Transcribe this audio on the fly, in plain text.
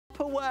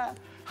silverware.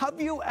 Have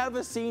you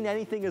ever seen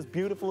anything as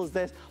beautiful as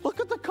this? Look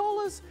at the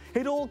colors.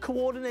 It all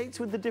coordinates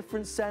with the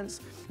different scents.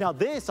 Now,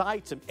 this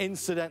item,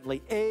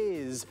 incidentally,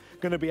 is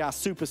going to be our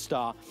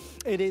superstar.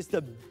 It is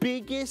the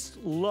biggest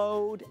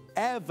load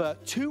ever,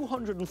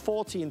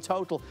 240 in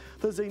total.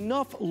 There's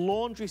enough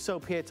laundry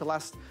soap here to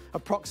last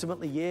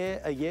approximately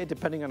a year,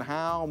 depending on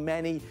how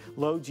many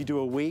loads you do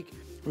a week.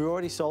 We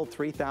already sold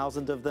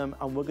 3,000 of them,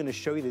 and we're going to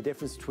show you the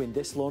difference between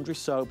this laundry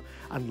soap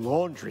and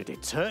laundry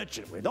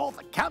detergent with all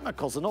the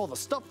chemicals and all the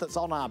stuff that's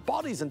on our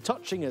bodies and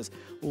touching us.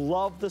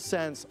 Love the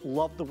scents,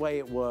 love the way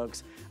it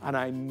works, and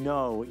I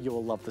know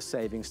you'll love the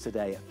savings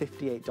today at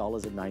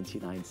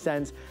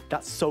 $58.99.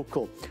 That's so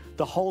cool.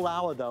 The whole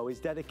hour, though, is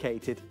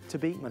dedicated to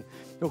Beekman.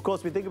 Of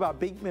course, we think about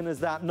Beekman as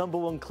that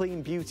 #1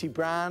 clean beauty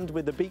brand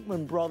with the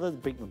Beekman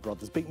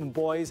Beekman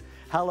boys,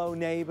 hello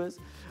neighbors.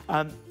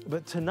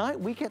 But tonight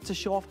we get to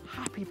show off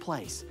Happy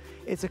Place.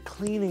 It's a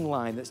cleaning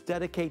line that's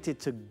dedicated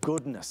to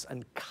goodness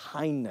and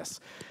kindness.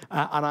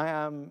 And I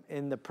am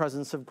in the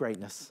presence of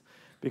greatness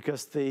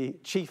because the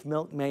chief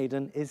milk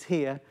maiden is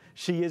here.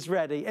 She is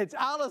ready. It's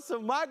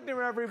Alison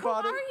Wagner,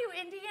 everybody. Who are you,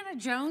 Indiana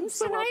Jones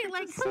tonight?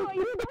 Like, so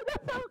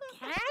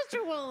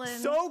casual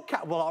and...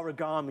 Well,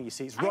 origami, you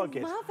see, it's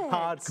rugged. I love it.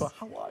 Hardcore.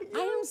 How are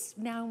you?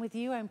 Now with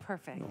you, I'm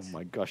perfect. Oh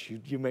my gosh,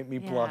 you make me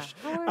blush.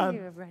 How are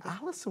you, Reddy?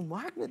 Alison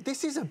Wagner,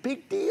 this is a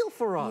big deal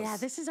for us. Yeah,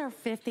 this is our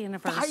 5th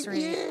anniversary. 5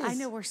 years. I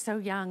know we're so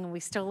young and we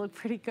still look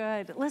pretty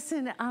good.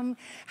 Listen,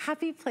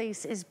 Happy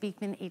Place is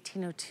Beekman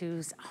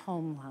 1802's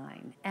home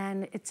line.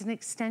 And it's an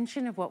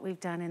extension of what we've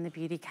done in the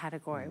beauty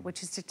category,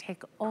 which is to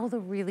take all the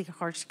really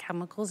harsh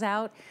chemicals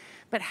out,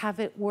 but have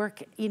it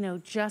work, you know,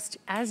 just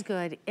as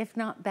good, if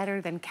not better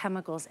than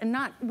chemicals. And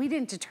we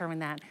didn't determine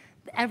that.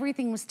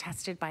 Everything was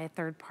tested by a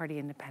third-party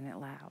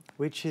independent lab.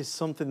 Which is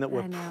something that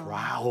we're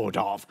proud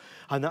of.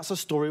 And that's a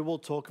story we'll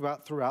talk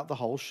about throughout the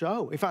whole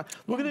show. In fact,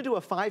 we're going to do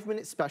a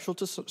 5-minute special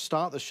to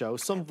start the show,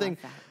 something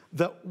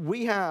that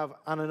we have,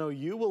 and I know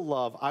you will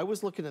love. I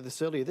was looking at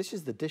this earlier. This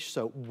is the dish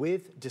soap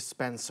with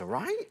dispenser,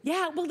 right?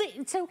 Yeah, well,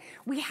 so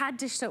we had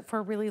dish soap for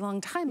a really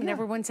long time, and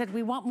everyone said,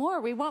 we want more,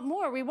 we want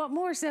more, we want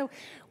more. So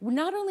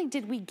not only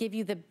did we give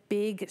you the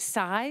big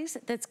size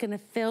that's gonna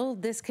fill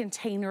this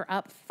container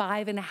up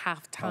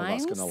 5.5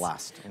 times. Oh, that's gonna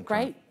last. Okay.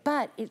 Right?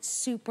 But it's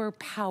super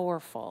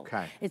powerful.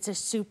 Okay. It's a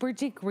super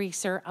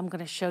degreaser. I'm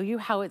gonna show you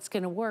how it's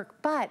gonna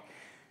work. But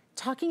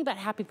talking about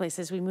Happy Place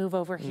as we move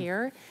over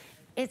here,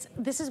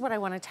 this is what I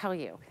want to tell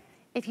you.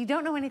 If you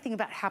don't know anything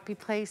about Happy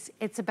Place,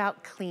 it's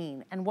about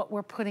clean and what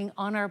we're putting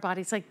on our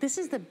bodies. Like, this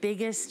is the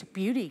biggest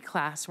beauty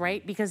class,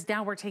 right? Because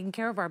now we're taking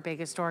care of our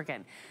biggest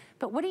organ.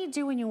 But what do you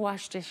do when you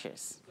wash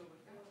dishes?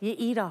 You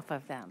eat off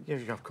of them. Yeah,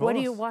 of course. What are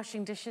you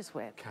washing dishes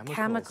with?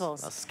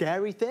 Chemicals. A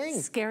scary thing.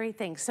 Scary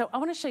thing. So I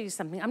want to show you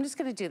something. I'm just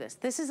going to do this.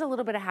 This is a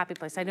little bit of Happy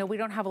Place. I know we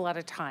don't have a lot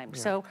of time.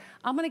 So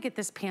I'm going to get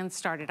this pan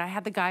started. I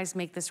had the guys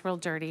make this real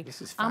dirty.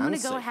 This is fancy. I'm going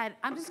to go ahead.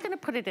 I'm just going to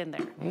put it in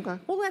there. Okay.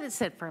 We'll let it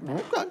sit for a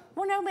minute. Okay.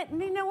 Well, no, but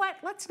you know what?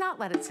 Let's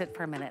not let it sit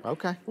for a minute.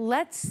 Okay.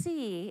 Let's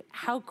see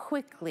how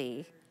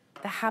quickly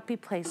the Happy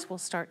Place will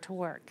start to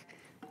work.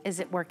 Is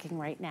it working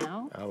right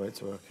now? Oh,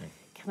 it's working.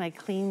 Can I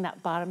clean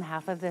that bottom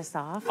half of this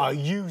off? Are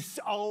you,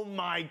 oh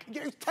my,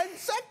 10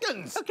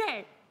 seconds.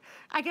 Okay,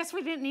 I guess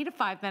we didn't need a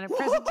 5-minute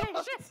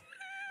presentation.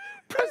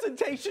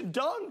 Presentation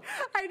done.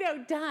 I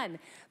know, done.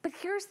 But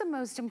here's the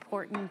most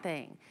important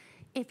thing.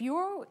 If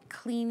you're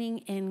cleaning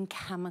in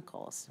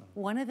chemicals,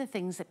 one of the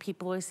things that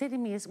people always say to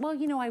me is, well,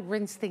 you know, I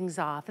rinse things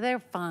off, they're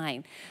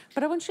fine.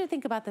 But I want you to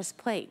think about this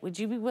plate. Would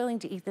you be willing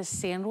to eat this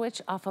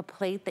sandwich off a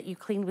plate that you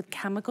cleaned with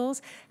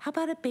chemicals? How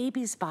about a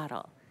baby's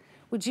bottle?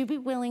 Would you be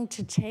willing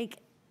to take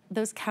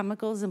those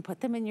chemicals and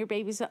put them in your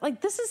baby's, like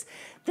this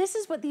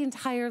is what the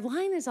entire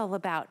line is all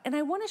about. And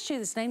I want to show you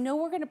this, and I know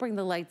we're going to bring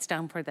the lights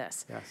down for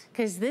this,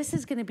 because this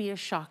is going to be a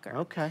shocker.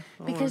 Okay.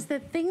 Because the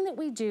thing that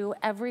we do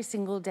every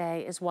single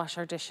day is wash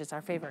our dishes,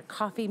 our favorite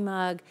coffee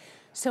mug.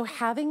 So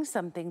having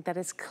something that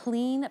is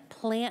clean,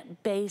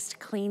 plant-based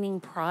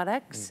cleaning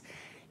products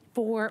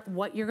for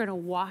what you're gonna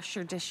wash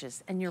your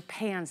dishes and your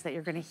pans that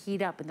you're gonna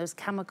heat up, and those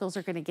chemicals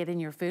are gonna get in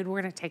your food,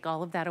 we're gonna take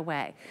all of that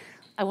away.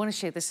 I wanna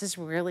show you, this is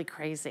really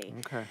crazy.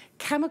 Okay.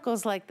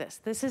 Chemicals like this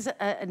is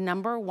a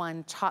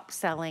 #1 top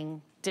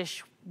selling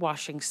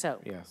dishwashing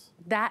soap. Yes.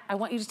 That, I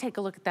want you to take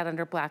a look at that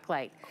under black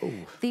light. Ooh.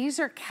 These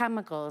are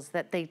chemicals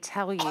that they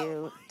tell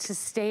you to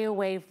stay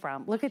away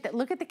from. Look at that,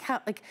 look at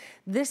like,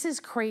 this is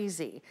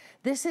crazy.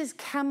 This is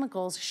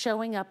chemicals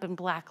showing up in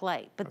black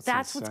light, but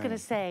that's what's gonna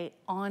say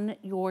on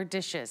your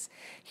dishes.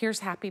 Here's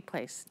Happy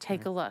Place,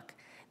 take a look.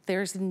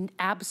 There's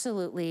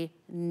absolutely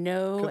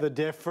no... Look at the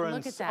difference.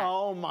 Look at that.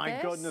 Oh my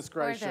goodness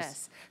gracious. Or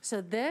this.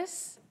 So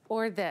this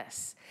or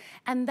this.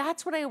 And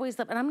that's what I always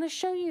love. And I'm gonna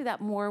show you that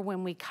more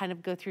when we kind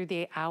of go through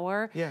the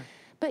hour. Yeah.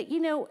 But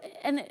you know,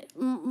 and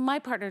my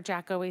partner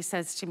Jack always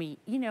says to me,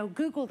 you know,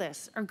 Google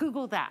this or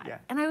Google that. Yeah.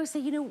 And I always say,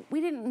 you know,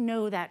 we didn't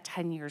know that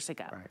 10 years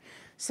ago. Right.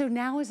 So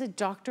now as a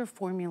doctor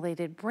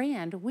formulated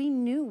brand, we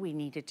knew we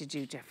needed to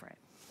do different.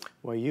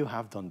 Well, you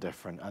have done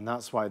different, and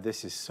that's why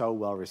this is so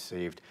well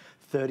received.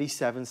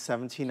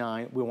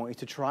 $37.79. We want you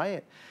to try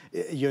it.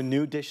 Your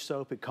new dish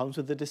soap, it comes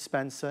with the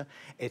dispenser.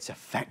 It's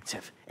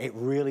effective. It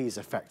really is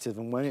effective.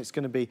 And when it's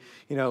going to be,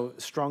 you know,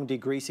 strong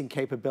degreasing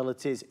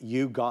capabilities,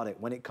 you got it.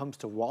 When it comes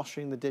to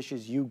washing the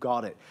dishes, you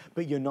got it.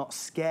 But you're not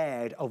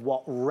scared of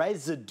what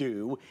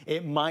residue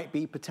it might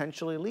be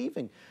potentially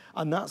leaving.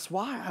 And that's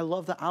why I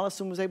love that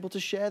Alison was able to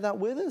share that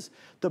with us.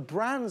 The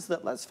brands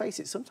that, let's face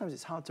it, sometimes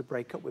it's hard to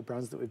break up with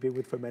brands that we've been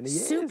with for many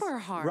years. Super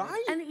hard.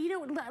 Right? And you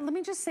know, let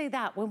me just say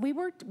that when we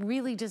were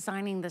really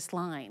designing this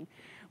line,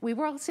 we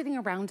were all sitting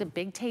around a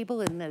big table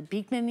in the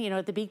Beekman, you know,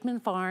 at the Beekman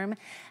farm.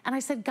 And I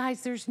said,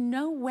 guys, there's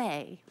no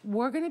way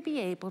we're gonna be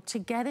able to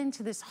get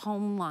into this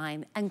home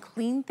line and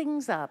clean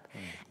things up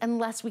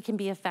unless we can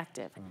be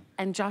effective.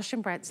 And Josh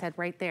and Brett said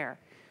right there,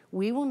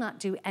 we will not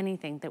do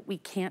anything that we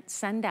can't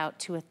send out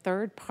to a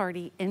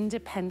third-party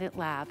independent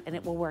lab, and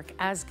it will work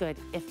as good,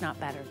 if not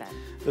better than.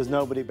 There's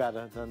nobody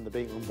better than the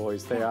Beekman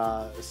boys. They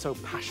are so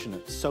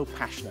passionate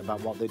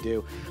about what they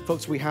do.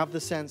 Folks, we have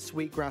the scents,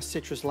 sweetgrass,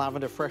 citrus,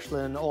 lavender, fresh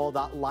linen, all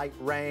that light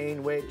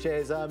rain, which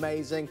is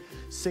amazing.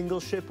 Single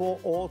ship or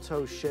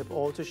auto ship.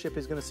 Auto ship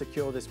is going to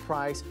secure this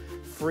price.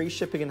 Free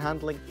shipping and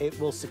handling, it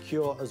will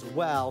secure as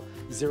well.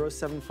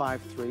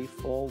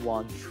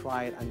 075341.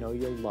 Try it. I know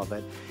you'll love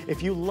it.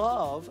 If you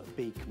love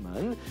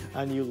Beekman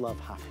and you love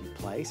Happy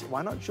Place,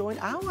 why not join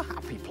our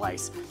Happy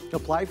Place?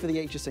 Apply for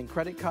the HSN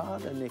credit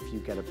card, and if you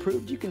get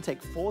approved, you can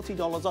take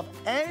 $40 off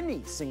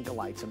any single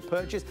item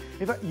purchase.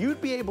 In fact,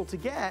 you'd be able to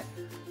get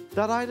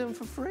that item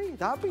for free.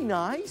 That'd be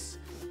nice.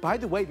 By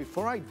the way,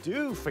 before I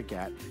do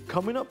forget,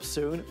 coming up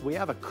soon, we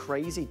have a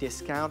crazy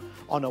discount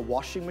on a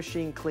washing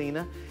machine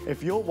cleaner.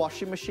 If your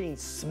washing machine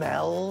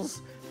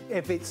smells,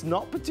 if it's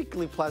not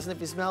particularly pleasant,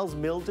 if it smells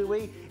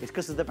mildewy, it's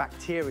because of the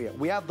bacteria.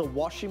 We have the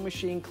washing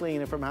machine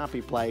cleaner from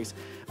Happy Place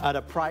at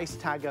a price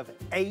tag of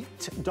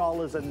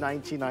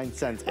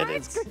 $8.99. It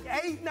is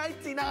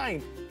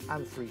 $8.99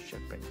 and free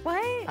shipping.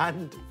 What?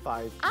 And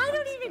 $5.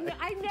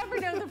 I never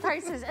know the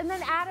prices. And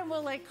then Adam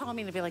will like call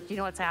me and be like, you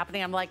know what's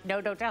happening? I'm like,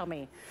 no, don't tell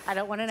me. I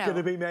don't want to know. It's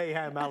going to be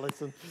mayhem,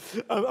 Alison.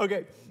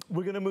 Okay.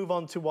 We're going to move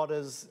on to what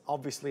is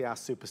obviously our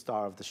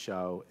superstar of the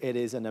show. It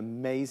is an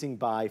amazing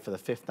buy for the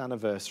 5th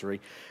anniversary.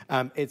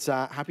 It's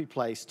a Happy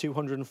Place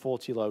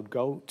 240 load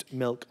goat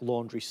milk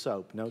laundry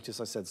soap.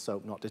 Notice I said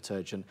soap, not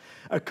detergent.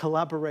 A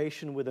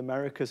collaboration with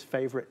America's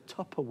favorite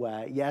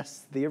Tupperware.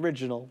 Yes, the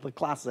original, the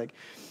classic.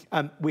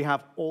 We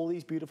have all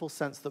these beautiful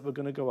scents that we're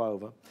going to go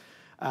over.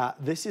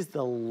 This is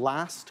the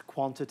last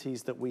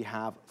quantities that we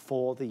have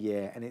for the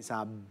year, and it's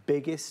our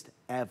biggest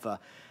ever.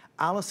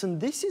 Alison,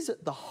 this is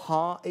at the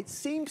heart, it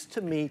seems to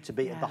me to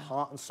be at the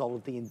heart and soul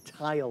of the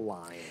entire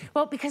line.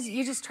 Well, because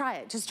you just try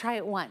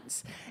it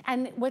once.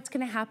 And what's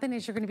gonna happen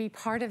is you're gonna be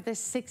part of this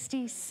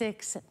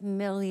 66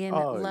 million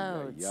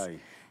loads.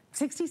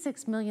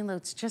 66 million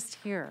loads just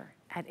here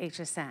at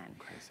HSN.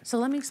 Crazy. So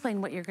let me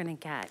explain what you're gonna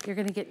get. You're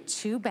gonna get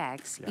 2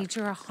 bags, each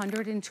are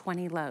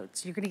 120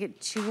 loads. You're gonna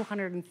get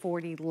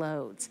 240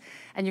 loads.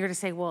 And you're gonna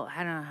say, well,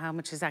 I don't know, how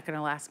much is that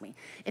gonna last me?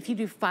 If you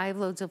do 5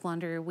 loads of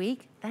laundry a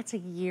week, that's a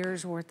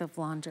year's worth of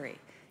laundry.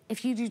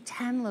 If you do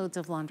 10 loads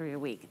of laundry a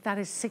week, that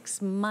is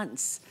 6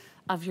 months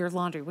of your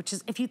laundry, which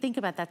is, if you think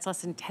about it, that's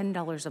less than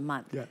 $10 a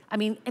month. Yeah. I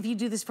mean, if you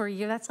do this for a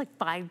year, that's like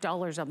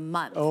 $5 a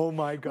month. Oh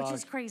my God. Which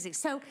is crazy.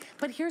 So,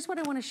 but here's what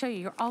I want to show you.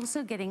 You're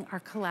also getting our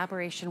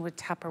collaboration with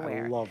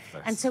Tupperware. I love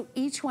this. And so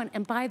each one,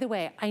 and by the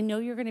way, I know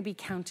you're going to be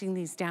counting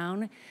these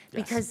down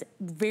because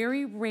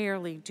very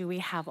rarely do we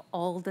have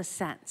all the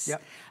scents.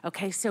 Yep.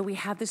 Okay, so we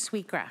have the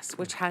sweetgrass,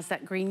 which has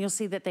that green. You'll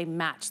see that they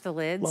match the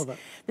lids. Love it.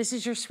 This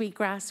is your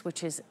sweetgrass,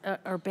 which is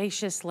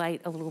herbaceous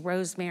light, a little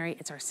rosemary.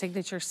 It's our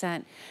signature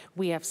scent.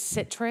 We have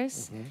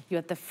citrus. You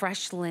have the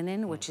fresh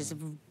linen, which is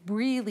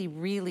really,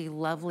 really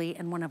lovely,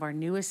 and one of our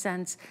newest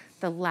scents.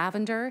 The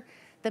lavender,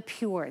 the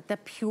pure. The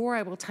pure,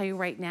 I will tell you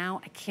right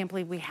now, I can't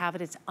believe we have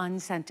it. It's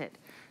unscented.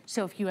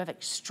 So if you have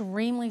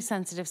extremely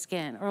sensitive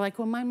skin, or like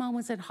when my mom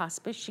was in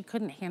hospice, she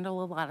couldn't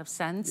handle a lot of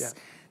scents. Yeah.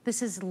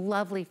 This is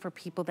lovely for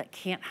people that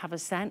can't have a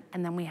scent,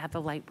 and then we have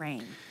the light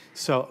rain.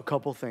 So a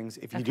couple things.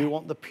 If you do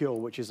want the pure,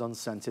 which is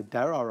unscented,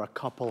 there are a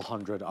couple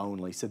hundred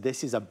only. So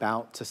this is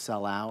about to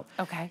sell out.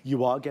 Okay.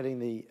 You are getting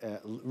the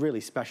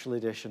really special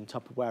edition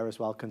Tupperware as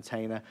well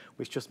container,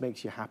 which just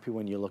makes you happy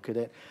when you look at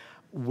it.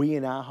 We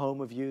in our home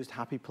have used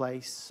Happy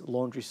Place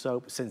laundry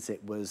soap since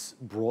it was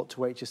brought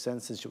to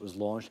HSN, since it was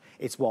launched.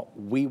 It's what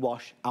we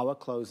wash our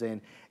clothes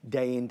in,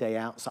 day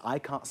out. So I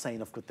can't say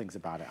enough good things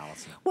about it,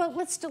 Alison. Well,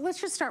 let's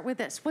just start with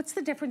this. What's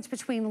the difference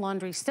between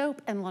laundry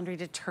soap and laundry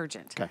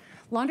detergent? Okay.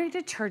 Laundry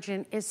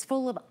detergent is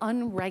full of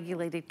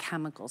unregulated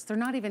chemicals. They're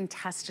not even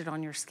tested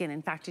on your skin.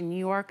 In fact, in New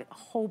York, a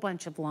whole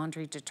bunch of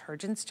laundry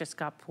detergents just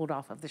got pulled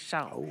off of the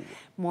shelf. Oh.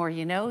 More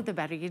you know, the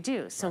better you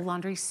do. So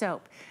laundry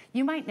soap.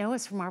 You might know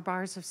us from our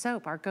bars of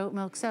soap, our goat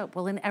milk soap.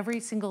 Well, in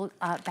every single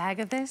bag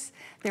of this,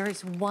 there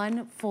is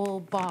 1 full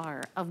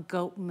bar of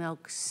goat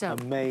milk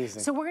soap.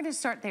 Amazing. So we're gonna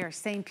start there.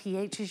 Same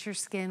pH as your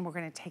skin. We're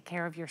gonna take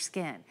care of your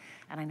skin.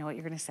 And I know what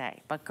you're gonna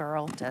say, but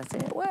girl, does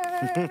it work?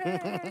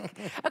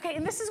 Okay,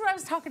 and this is what I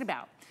was talking about.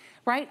 out.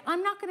 Right?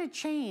 I'm not gonna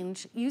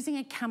change using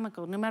a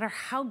chemical, no matter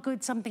how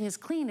good something is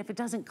clean, if it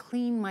doesn't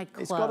clean my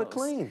clothes. It's gotta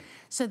clean.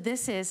 So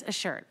this is a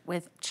shirt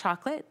with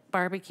chocolate,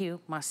 barbecue,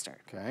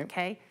 mustard,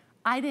 okay?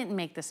 I didn't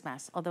make this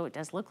mess, although it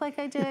does look like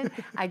I did,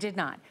 I did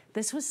not.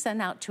 This was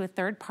sent out to a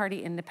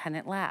third-party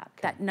independent lab.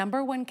 That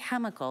 #1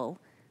 chemical,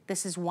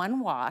 this is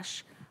one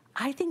wash,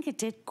 I think it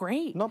did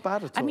great. Not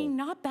bad at all. I mean,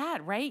 not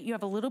bad, right? You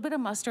have a little bit of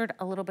mustard,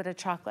 a little bit of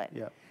chocolate.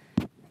 Yeah.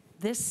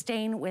 This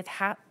stain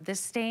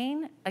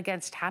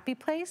against Happy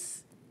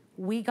Place,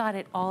 we got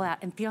it all out,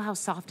 and feel how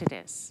soft it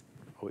is.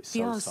 Oh, it's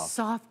feel so how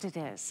soft. soft it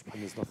is.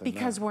 And there's nothing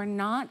because there. we're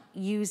not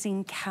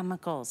using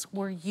chemicals.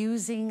 We're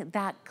using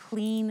that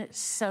clean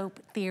soap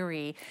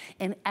theory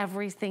in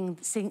everything.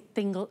 Did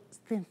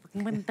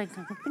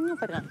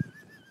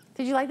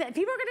you like that?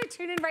 People are gonna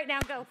tune in right now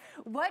and go,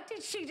 what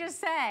did she just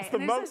say? It's the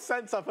most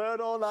sense I've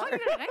heard all night.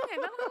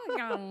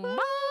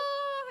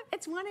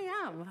 It's 1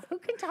 a.m. Who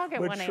can talk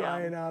at We're 1 a.m.? We're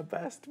trying our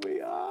best,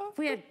 we are. If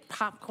we had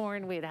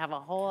popcorn, we'd have a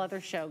whole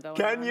other show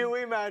going on. Can you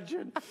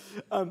imagine?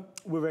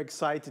 We're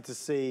excited to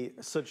see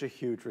such a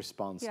huge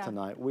response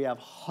tonight. We have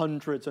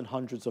hundreds and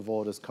hundreds of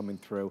orders coming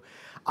through.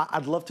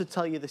 I'd love to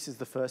tell you this is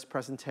the first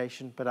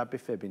presentation, but I'd be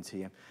fibbing to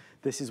you.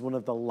 This is one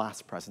of the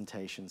last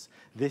presentations.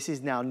 This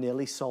is now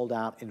nearly sold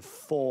out in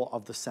 4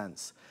 of the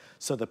scents.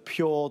 So the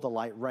Pure, the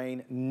Light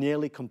Rain,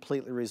 nearly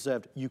completely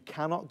reserved. You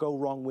cannot go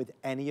wrong with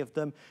any of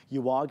them.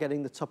 You are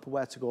getting the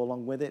Tupperware to go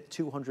along with it,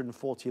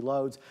 240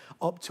 loads,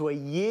 up to a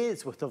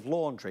year's worth of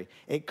laundry.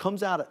 It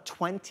comes out at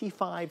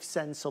 25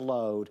 cents a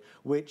load,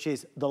 which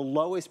is the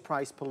lowest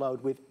price per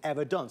load we've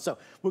ever done. So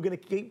we're gonna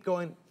keep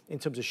going in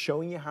terms of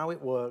showing you how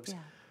it works.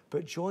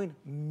 But join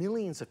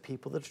millions of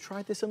people that have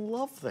tried this and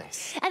love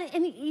this.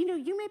 And you know,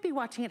 you may be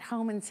watching at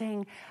home and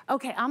saying,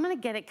 okay, I'm gonna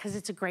get it because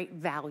it's a great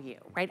value,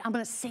 right? I'm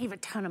gonna save a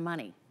ton of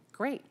money.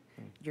 Great.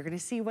 You're gonna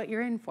see what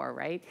you're in for,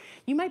 right?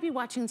 You might be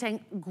watching and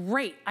saying,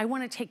 great, I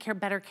wanna take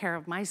better care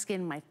of my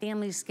skin, my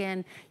family's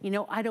skin. You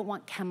know, I don't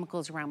want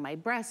chemicals around my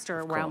breast or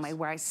around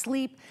where I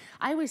sleep.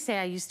 I always say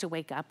I used to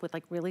wake up with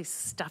like really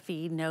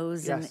stuffy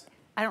nose and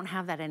I don't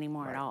have that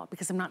anymore at all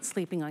because I'm not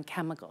sleeping on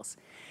chemicals.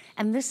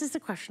 And this is the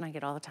question I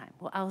get all the time.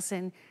 Well,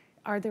 Allison,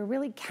 are there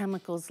really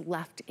chemicals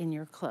left in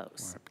your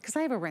clothes? Because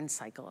I have a rinse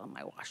cycle on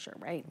my washer,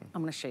 right?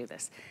 I'm gonna show you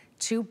this.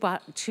 2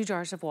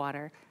 jars of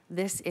water.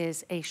 This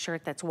is a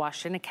shirt that's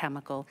washed in a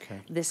chemical.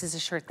 This is a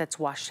shirt that's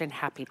washed in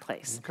Happy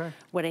Place.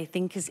 What I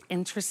think is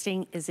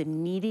interesting is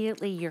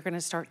immediately you're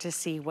gonna start to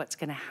see what's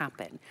gonna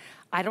happen.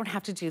 I don't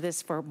have to do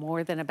this for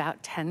more than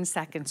about 10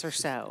 seconds or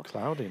so. It's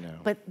cloudy now.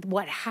 But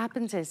what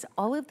happens is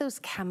all of those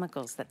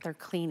chemicals that they're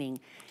cleaning,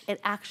 it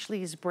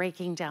actually is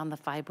breaking down the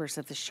fibers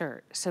of the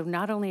shirt. So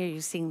not only are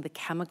you seeing the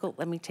chemical,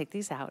 let me take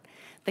these out,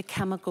 the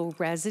chemical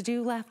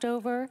residue left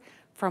over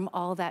from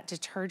all that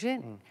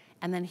detergent,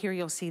 and then here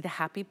you'll see the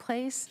Happy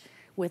Place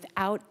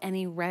without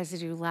any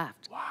residue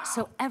left.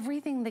 So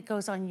everything that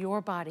goes on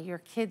your body, your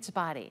kid's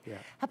body,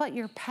 how about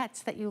your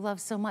pets that you love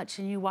so much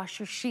and you wash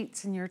your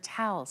sheets and your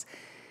towels?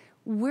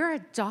 We're a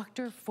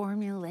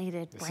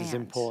doctor-formulated brand. This is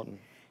important.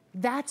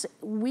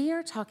 We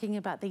are talking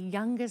about the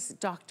youngest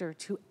doctor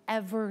to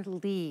ever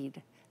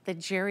lead the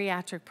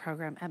geriatric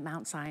program at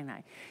Mount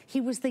Sinai. He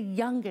was the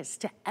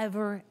youngest to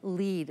ever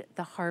lead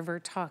the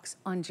Harvard talks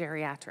on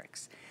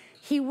geriatrics.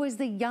 He was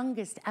the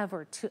youngest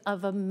ever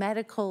of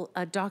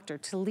a doctor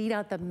to lead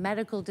out the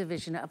medical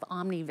division of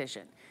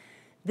OmniVision.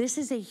 This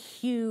is a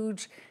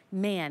huge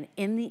man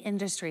in the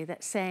industry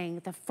that's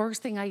saying, the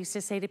first thing I used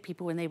to say to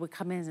people when they would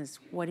come in is,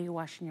 what are you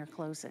washing your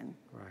clothes in?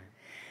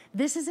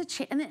 This is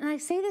and I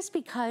say this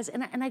because,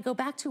 and I go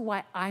back to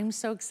why I'm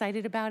so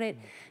excited about it,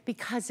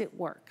 because it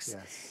works.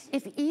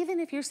 Even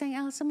if you're saying,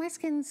 Allison, my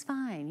skin's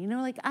fine, you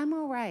know, like I'm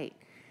all right,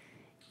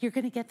 you're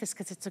gonna get this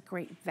because it's a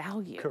great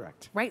value.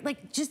 Right?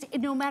 Like just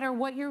no matter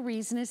what your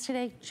reason is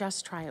today,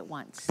 just try it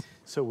once.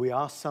 So we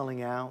are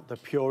selling out. The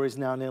Pure is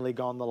now nearly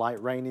gone. The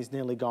Light Rain is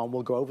nearly gone.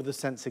 We'll go over the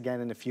scents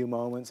again in a few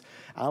moments.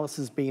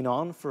 Allison's been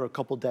on for a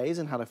couple days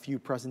and had a few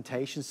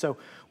presentations. So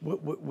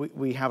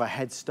we have a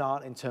head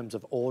start in terms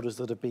of orders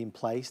that have been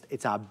placed.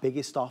 It's our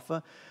biggest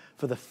offer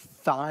for the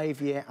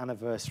 5-year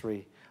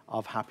anniversary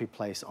of Happy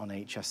Place on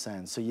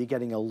HSN. So you're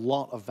getting a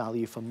lot of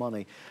value for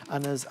money.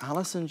 And as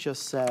Allison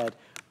just said,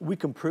 we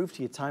can prove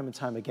to you time and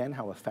time again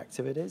how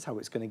effective it is, how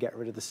it's going to get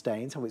rid of the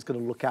stains, how it's going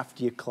to look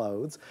after your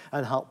clothes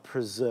and help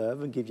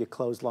preserve and give your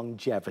clothes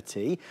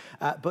longevity,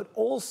 but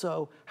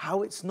also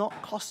how it's not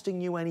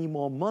costing you any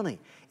more money.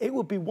 It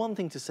would be one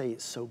thing to say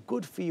it's so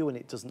good for you and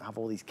it doesn't have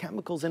all these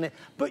chemicals in it,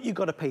 but you've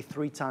got to pay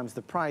 3 times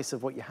the price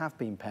of what you have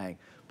been paying.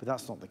 But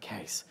that's not the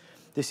case.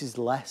 This is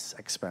less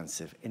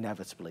expensive,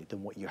 inevitably,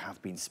 than what you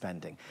have been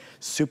spending.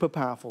 Super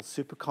powerful,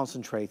 super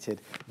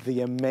concentrated,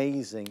 the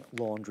amazing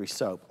laundry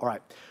soap. All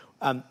right.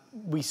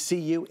 We see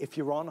you. If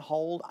you're on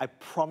hold, I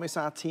promise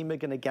our team are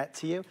going to get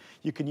to you.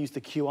 You can use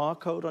the QR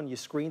code on your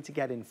screen to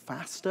get in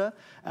faster,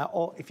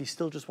 or if you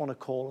still just want to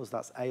call us,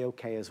 that's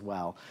A-OK as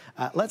well.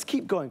 Let's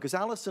keep going, because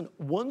Allison,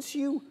 once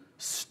you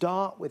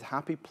start with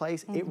Happy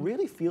Place. It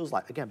really feels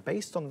like, again,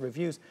 based on the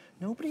reviews,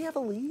 nobody ever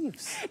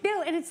leaves.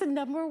 No, and it's the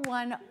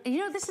 #1, you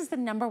know, this is the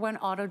 #1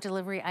 auto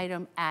delivery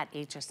item at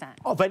HSN.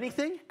 Of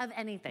anything? Of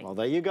anything. Well,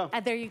 there you go.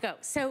 There you go.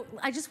 So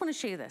I just want to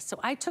show you this. So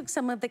I took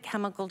some of the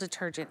chemical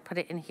detergent, put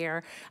it in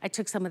here. I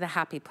took some of the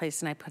Happy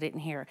Place and I put it in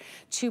here.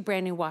 2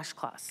 brand new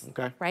washcloths.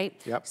 Okay. Right?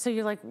 Yep. So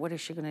you're like, what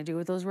is she going to do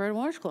with those red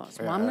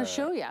washcloths? Well, I'm going to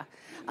show you.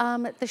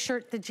 The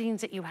shirt, the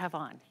jeans that you have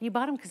on. You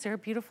bought them because they're a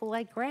beautiful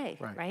light gray,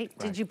 right?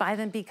 Did you buy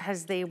them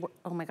because they were,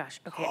 oh my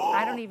gosh, okay,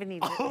 I don't even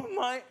need to. Oh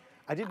my,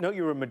 I didn't know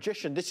you were a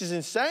magician. This is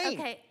insane.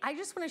 Okay, I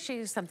just want to show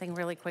you something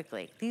really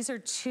quickly. These are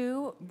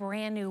 2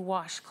 brand new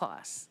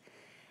washcloths.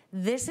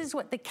 This is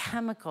what the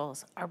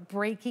chemicals are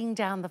breaking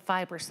down the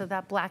fiber. So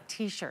that black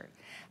t-shirt.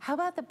 How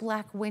about the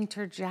black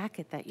winter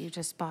jacket that you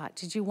just bought?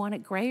 Did you want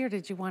it gray or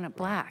did you want it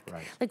black?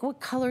 Like what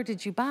color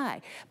did you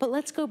buy? But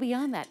let's go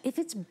beyond that. If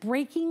it's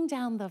breaking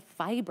down the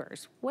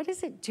fibers, what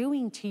is it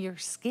doing to your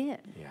skin?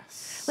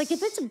 Yes. Like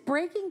if it's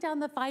breaking down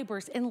the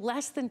fibers in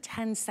less than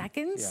 10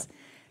 seconds,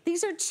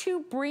 these are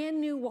 2 brand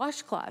new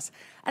washcloths.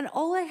 And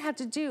all I had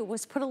to do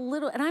was put a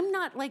little, and I'm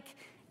not like,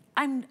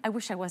 I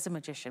wish I was a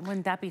magician,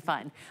 wouldn't that be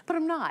fun? But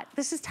I'm not,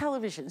 this is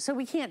television, so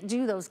we can't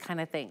do those kind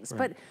of things.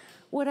 But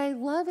what I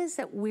love is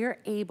that we're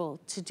able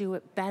to do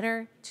it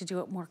better, to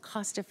do it more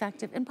cost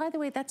effective. And by the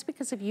way, that's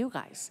because of you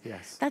guys.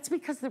 Yes. That's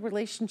because of the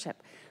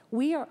relationship.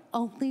 We are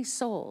only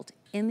sold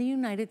in the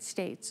United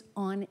States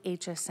on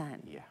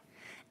HSN. Yeah.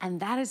 And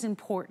that is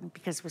important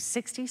because with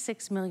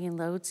 66 million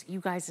loads, you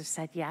guys have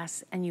said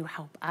yes, and you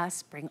help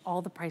us bring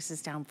all the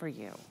prices down for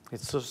you.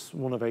 It's just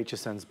one of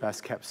HSN's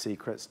best kept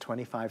secrets,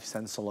 25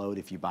 cents a load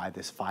if you buy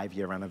this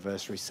 5-year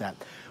anniversary set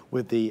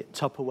with the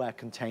Tupperware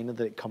container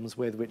that it comes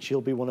with, which you'll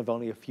be one of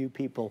only a few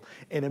people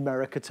in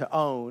America to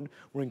own.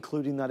 We're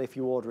including that if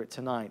you order it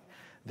tonight.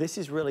 This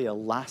is really a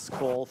last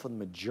call for the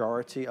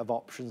majority of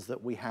options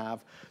that we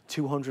have.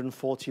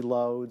 240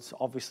 loads.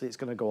 Obviously, it's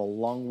going to go a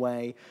long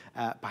way,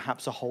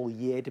 perhaps a whole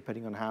year,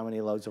 depending on how many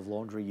loads of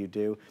laundry you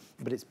do.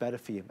 But it's better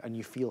for you, and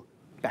you feel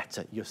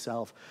better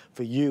yourself,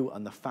 for you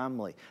and the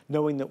family,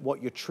 knowing that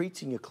what you're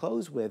treating your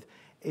clothes with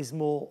is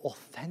more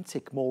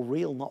authentic, more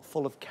real, not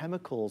full of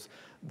chemicals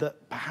that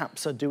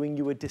perhaps are doing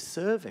you a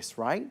disservice,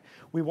 right?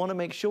 We want to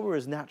make sure we're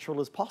as natural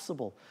as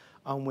possible.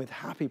 And with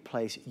Happy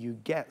Place, you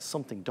get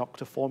something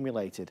doctor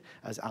formulated,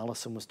 as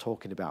Alison was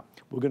talking about.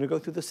 We're going to go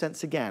through the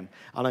scents again,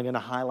 and I'm going to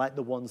highlight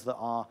the ones that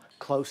are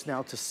close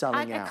now to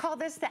selling out. I call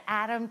this the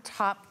Adam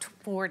Top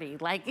 40.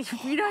 Like,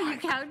 you know, you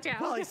count down.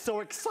 Well, it's so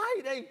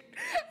exciting. I know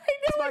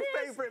it's my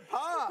favorite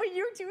part. When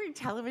you're doing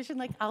television,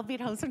 like, I'll be at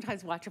home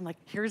sometimes watching, like,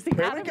 here's the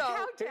Adam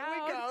countdown. Here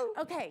we go.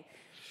 Okay.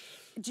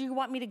 Do you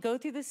want me to go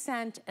through the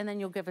scent and then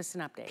you'll give us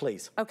an update?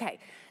 Please. Okay.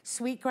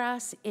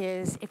 Sweetgrass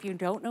is, if you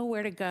don't know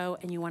where to go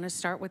and you want to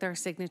start with our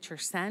signature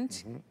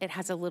scent, it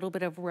has a little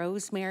bit of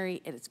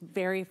rosemary. It's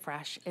very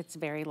fresh. It's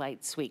very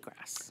light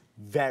sweetgrass.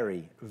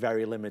 Very,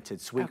 very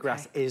limited.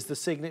 Sweetgrass is the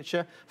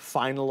signature.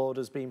 Final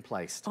order's being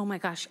placed. Oh my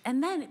gosh.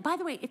 And then, by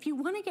the way, if you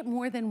want to get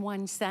more than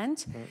one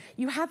scent,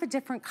 you have the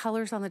different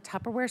colors on the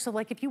Tupperware. So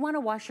like if you want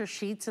to wash your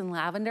sheets in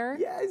lavender,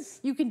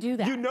 you can do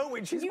that. You know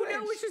which is which. You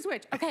know which is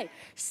which. Okay.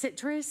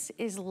 Citrus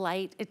is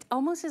light. It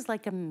almost is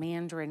like a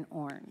mandarin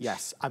orange.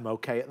 Yes, I'm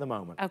okay at the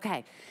moment.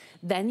 Okay.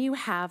 Then you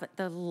have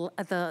the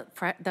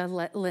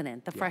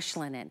linen, the fresh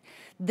linen.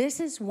 This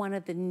is one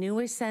of the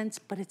newest scents,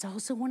 but it's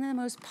also one of the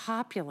most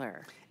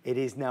popular. It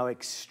is now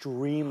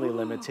extremely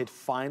limited.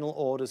 Final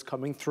orders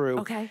coming through.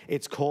 Okay.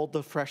 It's called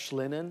the fresh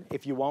linen.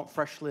 If you want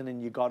fresh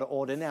linen, you got to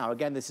order now.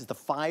 Again, this is the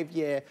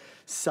 5-year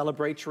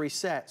celebratory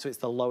set. So it's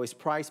the lowest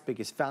price,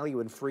 biggest value,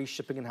 and free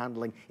shipping and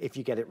handling if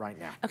you get it right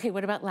now. Okay,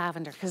 what about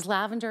lavender? Because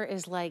lavender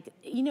is like,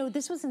 you know,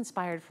 this was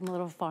inspired from a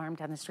little farm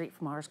down the street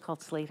from ours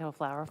called Slate Hill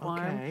Flower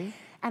Farm. Okay.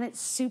 And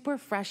it's super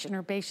fresh and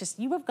herbaceous.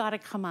 You have got to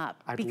come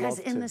up because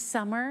in the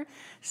summer,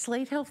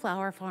 Slate Hill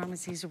Flower Farm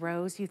is these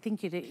rows. You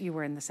think you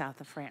were in the south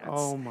of France.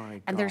 Oh my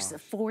God. And there's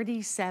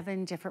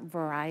 47 different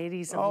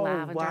varieties of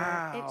lavender.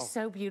 Wow. It's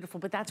so beautiful,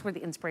 but that's where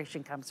the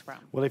inspiration comes from.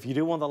 Well, if you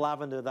do want the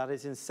lavender, that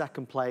is in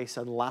second place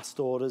and last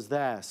orders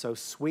there. So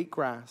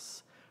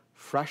sweetgrass,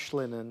 fresh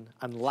linen,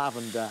 and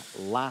lavender,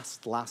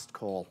 last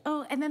call.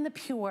 Oh, and then the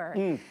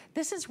pure.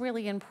 This is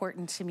really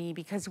important to me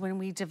because when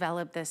we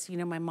developed this, you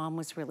know, my mom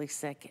was really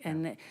sick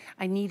and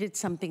I needed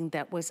something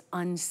that was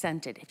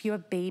unscented. If you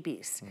have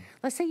babies,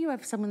 let's say you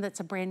have someone that's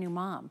a brand new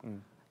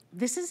mom.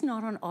 This is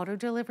not on auto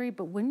delivery,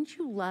 but wouldn't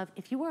you love,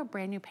 if you were a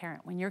brand new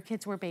parent, when your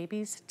kids were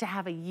babies, to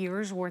have a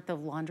year's worth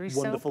of laundry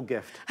soap? Wonderful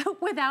gift.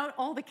 Without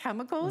all the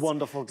chemicals.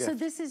 Wonderful gift. So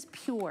this is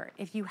pure.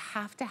 If you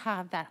have to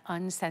have that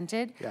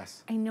unscented,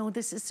 I know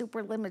this is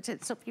super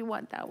limited, so if you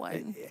want that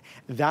one.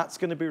 That's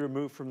going to be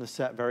removed from the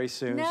set very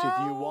soon. No. So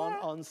if you want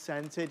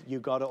unscented, you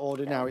got to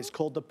order now. It's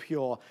called the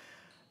Pure.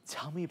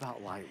 Tell me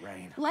about Light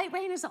Rain. Light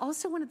Rain is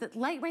also one of the,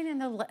 Light Rain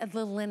and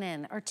the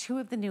linen are 2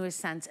 of the newest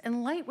scents.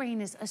 And Light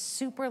Rain is a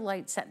super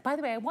light scent. By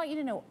the way, I want you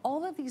to know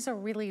all of these are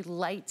really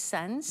light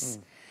scents.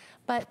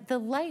 But the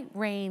light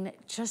rain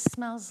just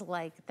smells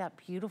like that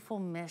beautiful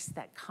mist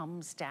that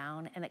comes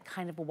down and it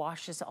kind of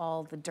washes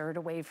all the dirt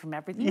away from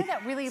everything. You know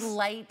that really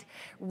light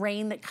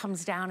rain that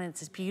comes down and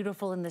it's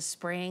beautiful in the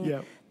spring?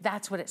 Yeah.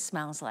 That's what it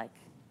smells like.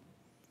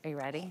 Are you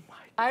ready? Oh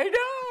I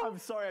know. I'm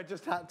sorry, I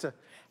just had to.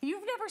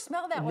 You've never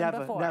smelled that Never,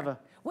 one before. never.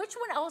 Which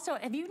one also,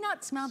 have you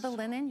not smelled the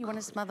linen? You want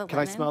to smell the linen? Can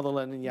I smell the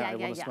linen? Yeah, I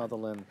want to smell the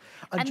linen.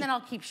 And then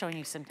I'll keep showing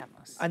you some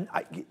demos. And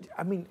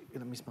I mean,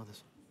 let me smell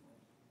this.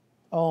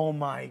 Oh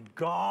my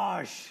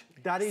gosh,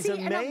 that is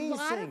amazing.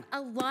 And a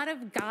lot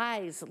of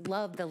guys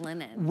love the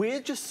linen.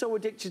 We're just so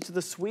addicted to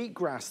the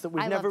sweetgrass that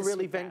we've never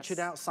really ventured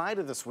outside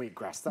of the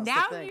sweetgrass. That's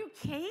now the thing. You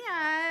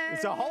can.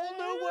 It's a whole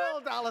new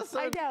world,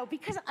 Allison. I know,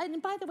 because,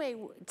 and by the way,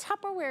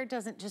 Tupperware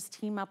doesn't just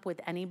team up with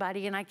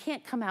anybody, and I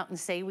can't come out and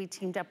say we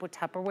teamed up with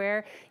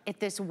Tupperware if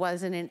this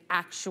wasn't an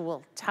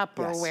actual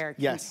Tupperware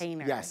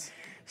container. Yes.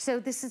 So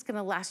this is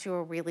gonna last you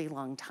a really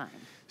long time.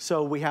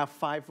 So we have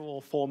 5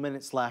 or 4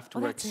 minutes left.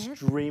 We're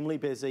extremely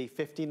busy.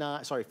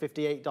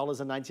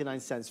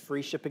 $58.99,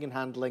 free shipping and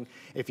handling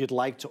if you'd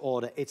like to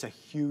order. It's a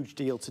huge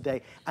deal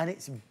today. And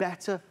it's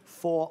better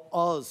for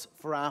us,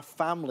 for our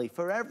family,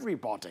 for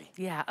everybody.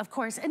 Yeah, of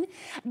course. And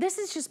this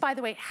is just, by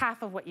the way,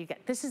 half of what you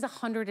get. This is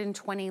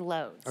 120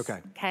 loads. Okay.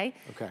 Okay?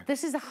 Okay.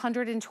 This is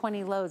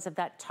 120 loads of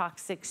that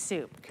toxic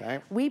soup. Okay.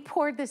 We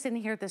poured this in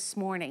here this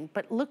morning,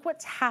 but look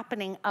what's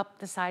happening up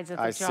the sides of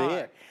the jar. I see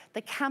it.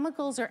 The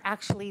chemicals are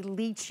actually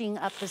leaching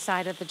up the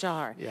side of the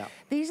jar. Yeah.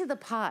 These are the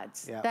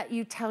pods that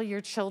you tell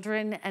your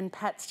children and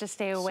pets to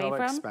stay away from.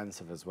 So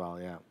expensive as well,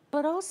 yeah.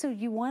 But also then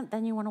you want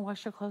to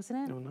wash your clothes in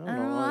it? No,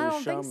 I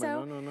don't think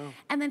so. No.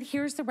 And then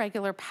here's the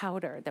regular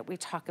powder that we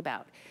talk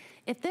about.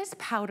 If this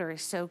powder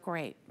is so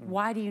great,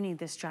 why do you need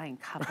this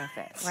giant cup of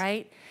it,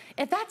 right?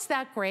 If that's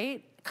that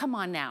great, come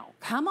on now.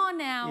 Come on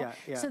now.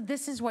 Yeah. So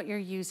this is what you're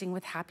using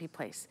with Happy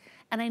Place.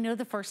 And I know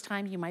the first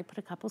time you might put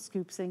a couple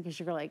scoops in because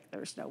you're like,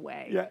 there's no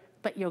way. Yeah.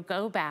 But you'll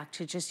go back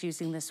to just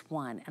using this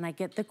one. And I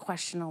get the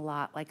question a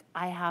lot, like,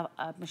 I have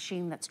a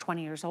machine that's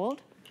 20 years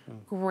old.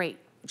 Great,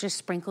 just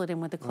sprinkle it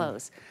in with the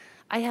clothes.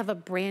 I have a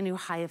brand new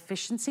high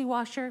efficiency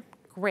washer.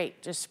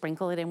 Great, just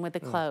sprinkle it in with the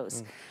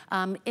clothes.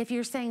 If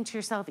you're saying to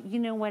yourself, you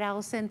know what,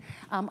 Allison,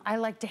 I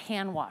like to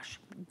hand wash.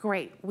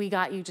 Great, we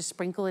got you, just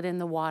sprinkle it in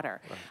the water.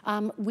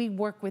 We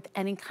work with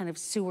any kind of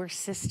sewer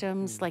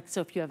systems, like,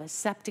 so if you have a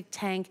septic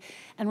tank,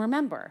 and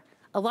remember,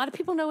 a lot of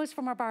people know us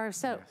from our bar of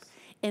soap. Yes.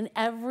 In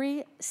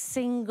every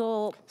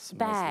single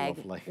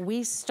bag,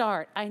 we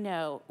start, I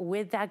know,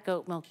 with that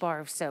goat milk bar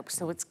of soap,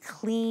 so it's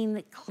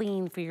clean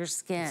for your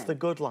skin. It's the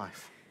good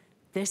life.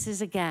 This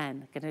is,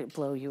 again, gonna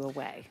blow you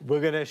away.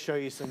 We're gonna show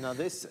you some, now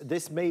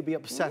this may be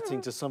upsetting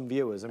to some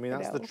viewers. I mean,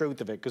 that's the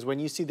truth of it, because when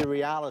you see the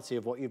reality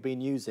of what you've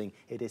been using,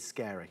 it is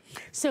scary.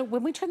 So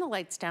when we turn the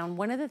lights down,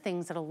 one of the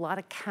things that a lot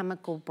of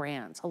chemical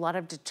brands, a lot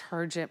of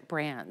detergent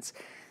brands,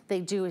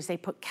 they do is they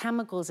put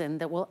chemicals in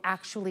that will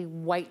actually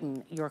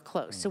whiten your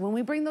clothes. So when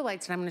we bring the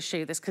lights, and I'm gonna show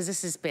you this because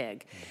this is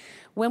big.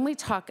 When we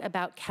talk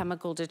about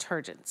chemical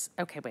detergents,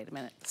 okay, wait a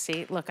minute.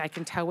 See, look, I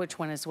can tell which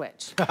one is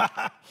which.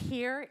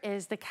 Here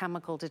is the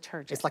chemical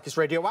detergent. It's like it's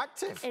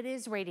radioactive. It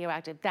is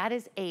radioactive. That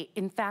is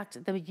in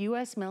fact, the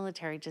US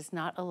military does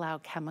not allow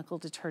chemical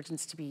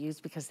detergents to be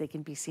used because they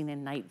can be seen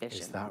in night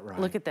vision. Is that right?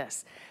 Look at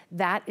this.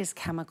 That is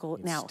chemical.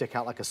 You'd now, stick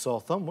out like a sore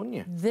thumb, wouldn't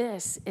you?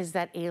 This is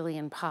that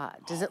alien pod.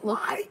 Does it look?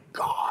 Oh my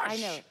gosh. I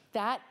know.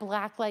 That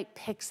black light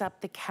picks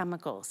up the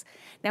chemicals.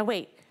 Now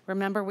wait,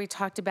 remember we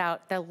talked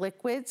about the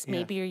liquids? Yeah.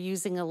 Maybe you're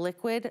using a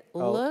liquid.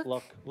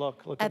 Look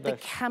at the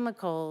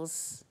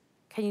chemicals.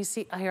 Can you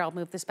see? Oh, here, I'll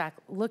move this back.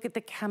 Look at the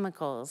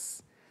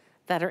chemicals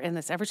that are in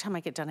this. Every time I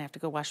get done, I have to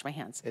go wash my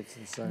hands. It's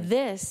insane.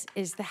 This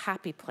is the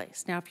Happy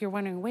Place. Now, if you're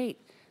wondering,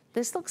 wait,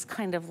 this looks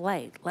kind of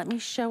light. Let me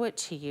show it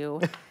to you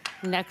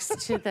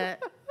next to the,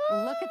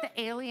 look at the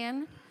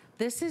alien.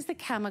 This is the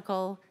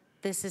chemical.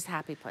 This is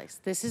Happy Place.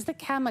 This is the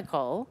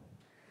chemical.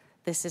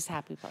 This is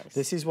Happy Place.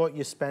 This is what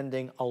you're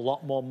spending a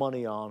lot more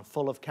money on,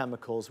 full of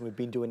chemicals, and we've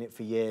been doing it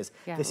for years.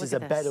 Yeah, this is a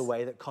better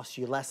way that costs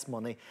you less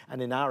money,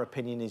 and in our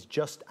opinion is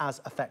just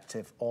as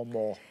effective or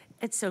more.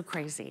 It's so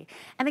crazy.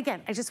 And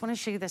again, I just want to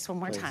show you this one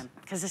more time,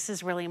 because this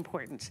is really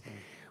important.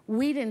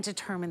 We didn't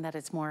determine that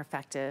it's more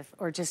effective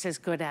or just as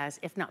good as,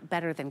 if not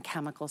better than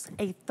chemicals.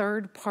 A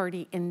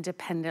third-party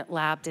independent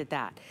lab did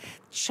that.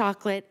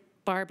 Chocolate,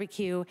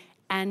 barbecue,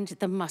 and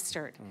the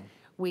mustard.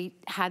 We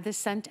had this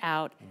sent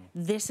out.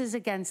 This is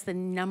against the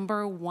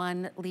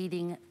 #1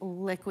 leading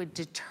liquid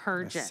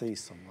detergent. I see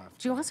some left.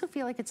 Do you also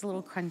feel like it's a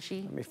little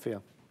crunchy? Let me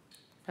feel.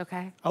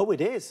 Okay. Oh,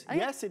 it is. Oh,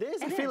 yes, it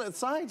is. I feel it at the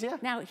sides, yeah.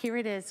 Now, here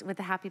it is with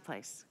the Happy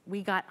Place.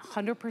 We got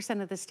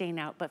 100% of the stain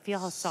out, but feel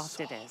how soft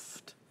it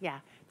is.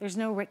 Yeah. There's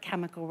no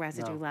chemical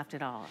residue left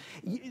at all.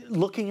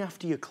 Looking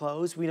after your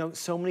clothes, we know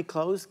so many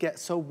clothes get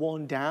so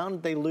worn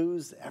down, they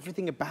lose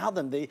everything about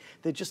them.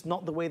 They're just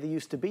not the way they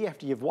used to be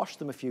after you've washed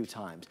them a few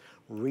times.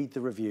 Read the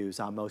reviews.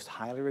 Our most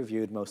highly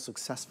reviewed, most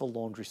successful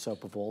laundry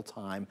soap of all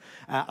time.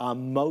 Our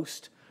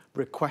most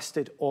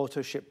requested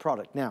auto ship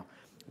product. Now,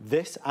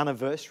 This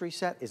anniversary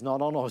set is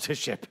not on auto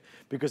ship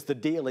because the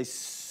deal is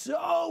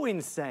so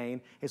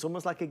insane. It's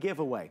almost like a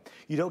giveaway.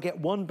 You don't get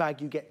one bag,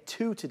 you get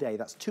two today.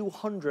 That's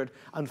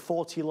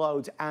 240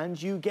 loads,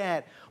 and you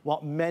get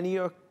what many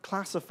are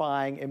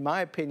classifying, in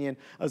my opinion,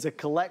 as a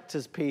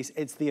collector's piece.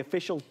 It's the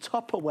official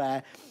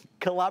Tupperware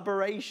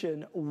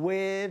collaboration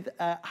with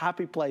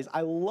Happy Place.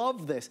 I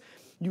love this.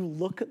 You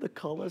look at the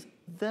colors,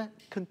 the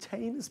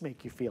containers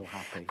make you feel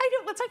happy. I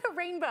know, it's like a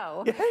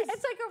rainbow. Yes.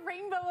 It's like a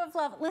rainbow of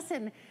love.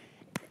 Listen,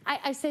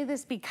 I say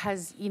this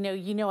because, you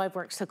know I've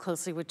worked so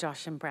closely with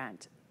Josh and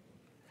Brent.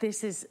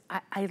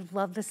 I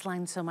love this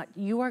line so much.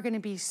 You are gonna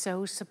be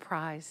so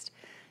surprised,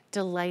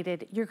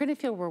 delighted. You're gonna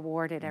feel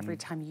rewarded every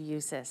time you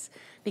use this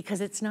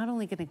because it's not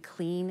only gonna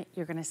clean,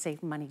 you're gonna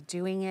save money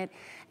doing it,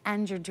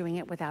 and you're doing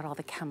it without all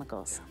the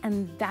chemicals.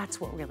 And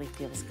that's what really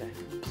feels good.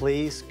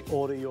 Please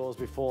order yours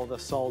before they're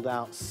sold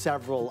out.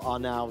 Several are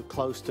now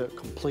close to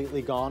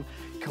completely gone.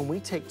 Can we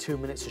take 2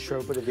 minutes to show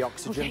a bit of the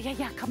oxygen? Oh,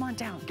 yeah, come on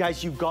down.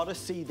 Guys, you've got to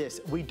see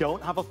this. We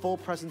don't have a full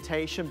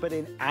presentation, but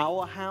in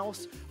our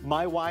house,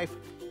 my wife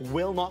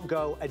will not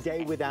go a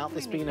day without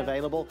this being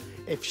available.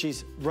 If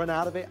she's run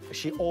out of it,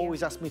 she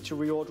always asks me to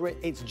reorder it.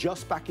 It's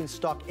just back in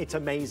stock. It's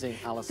amazing,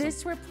 Alison.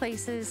 This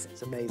replaces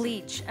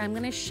bleach. I'm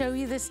gonna show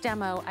you this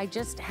demo. I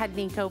just had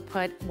Nico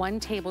put 1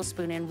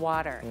 tablespoon in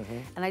water.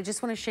 And I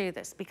just wanna show you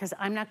this because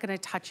I'm not gonna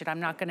touch it. I'm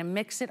not gonna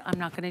mix it. I'm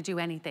not gonna do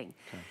anything.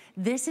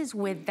 This is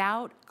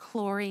without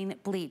chlorine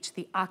bleach.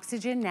 The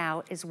oxygen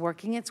now is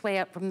working its way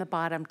up from the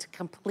bottom to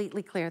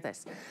completely clear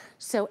this.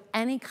 So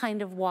any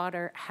kind of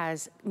water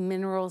has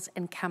minerals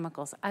and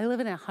chemicals. I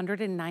live in a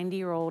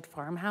 190-year-old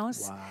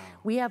farmhouse. Wow.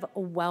 We have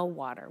well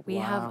water. We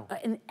have,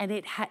 and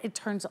it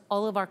turns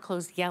all of our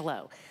clothes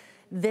yellow.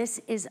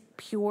 This is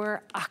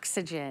pure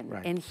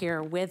oxygen in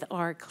here with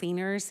our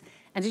cleaners.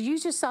 And you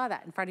just saw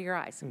that in front of your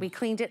eyes. We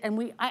cleaned it,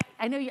 and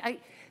I know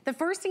the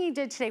first thing he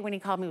did today when he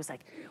called me was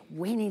like,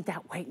 we need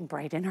that white and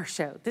bright in our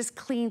show. This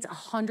cleans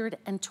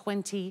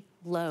 120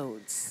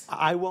 loads.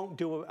 I won't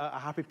do a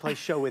Happy Place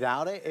show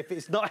without it. If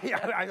it's not,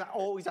 I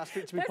always ask for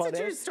it to be put in. That's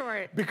a true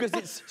story. Because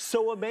it's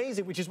so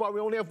amazing, which is why we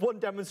only have 1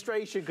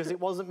 demonstration, because it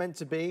wasn't meant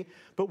to be.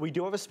 But we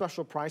do have a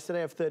special price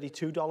today of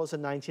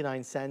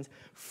 $32.99.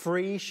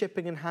 Free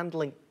shipping and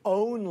handling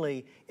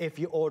only if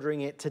you're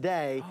ordering it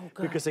today.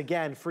 Because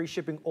again, free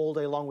shipping all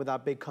day long with our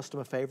big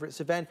customer favorites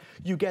event.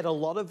 You get a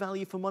lot of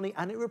value for money,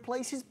 and it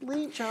replaces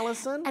bleach,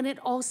 Alison. And it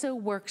also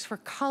works for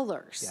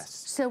colors. Yes.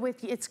 So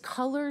if it's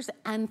colors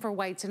and for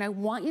whites, and I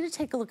want you to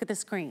take a look at the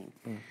screen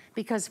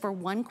because for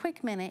 1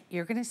 quick minute,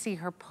 you're gonna see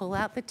her pull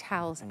out the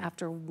towels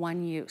after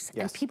 1 use.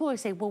 And people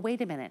always say, well,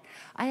 wait a minute.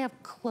 I have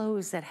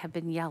clothes that have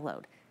been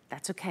yellowed.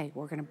 That's okay,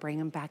 we're gonna bring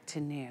them back to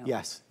new.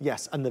 Yes,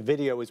 and the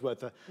video is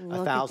worth a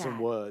 1,000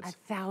 words.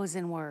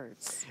 1,000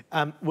 words.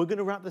 We're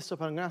gonna wrap this up,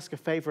 and I'm gonna ask a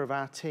favor of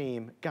our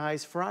team.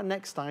 Guys, for our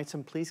next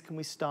item, please can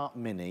we start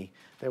mini?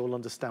 They will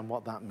understand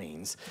what that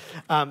means.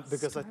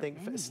 Because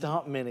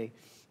start mini,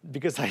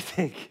 because I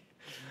think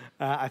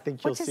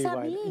you'll see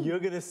why. Mean? You're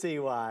gonna see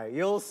why.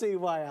 You'll see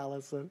why,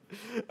 Alison.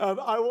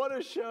 I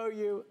wanna show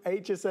you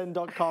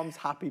hsn.com's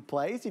Happy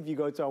Place. If you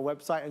go to our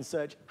website and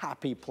search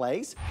Happy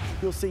Place,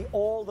 you'll see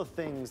all the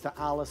things that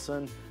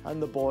Alison and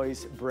the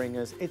boys bring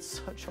us.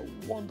 It's such a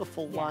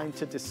wonderful line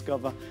to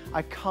discover.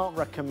 I can't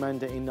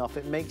recommend it enough.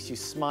 It makes you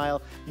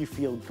smile, you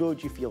feel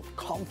good, you feel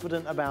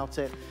confident about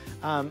it.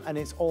 And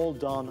it's all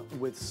done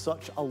with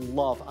such a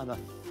love and a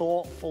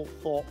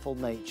thoughtful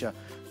nature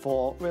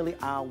for really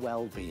our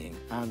well-being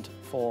and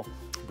for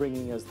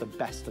bringing us the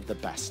best of the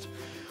best.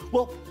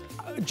 Well,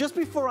 just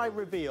before I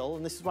reveal,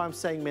 and this is why I'm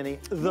saying mini,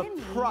 the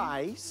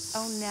price.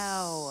 Oh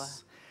no.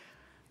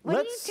 What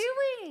are you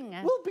doing?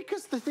 Well,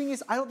 because the thing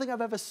is, I don't think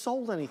I've ever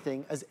sold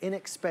anything as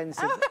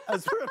inexpensive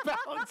as we're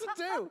about to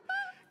do.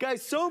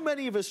 Guys, so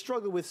many of us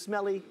struggle with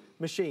smelly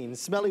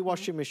machines, smelly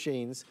washing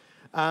machines.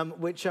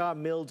 Which are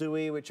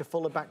mildewy, which are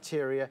full of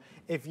bacteria.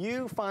 If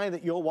you find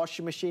that your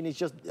washing machine is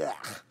just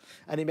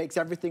and it makes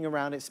everything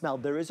around it smell,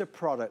 there is a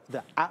product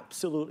that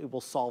absolutely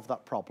will solve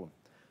that problem.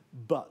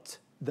 But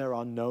there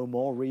are no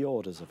more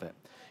reorders of it.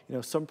 You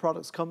know, some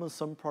products come and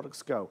some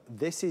products go.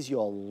 This is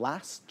your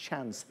last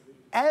chance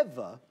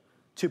ever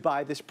to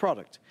buy this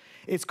product.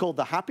 It's called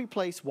the Happy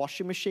Place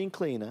Washing Machine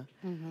Cleaner.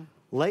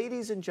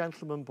 Ladies and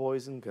gentlemen,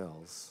 boys and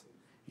girls,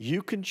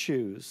 you can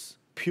choose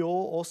pure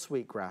or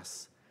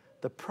sweetgrass.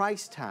 The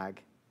price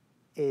tag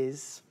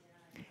is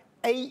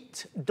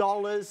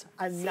 $8.99. See,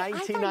 I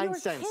thought you were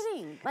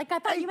kidding. Like, I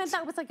thought you meant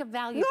that was like a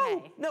value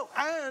pay. No,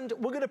 and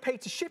we're gonna pay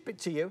to ship it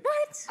to you.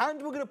 What?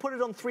 And we're gonna put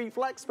it on 3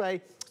 flex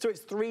pay, so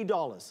it's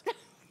 $3.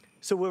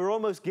 So we're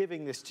almost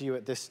giving this to you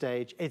at this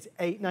stage. It's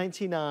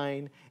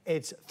 $8.99,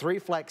 it's 3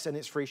 flex, and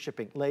it's free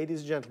shipping. Ladies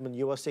and gentlemen,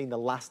 you are seeing the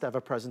last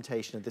ever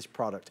presentation of this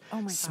product. Oh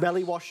my gosh.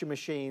 Smelly washing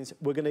machines.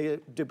 We're gonna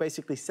do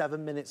basically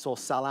 7 minutes or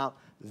sell out.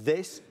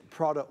 This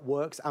product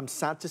works. I'm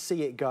sad to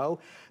see it go.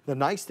 The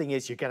nice thing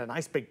is you get a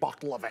nice big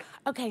bottle of it.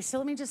 Okay, so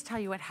let me just tell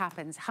you what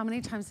happens. How many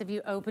times have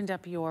you opened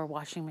up your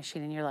washing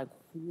machine and you're like,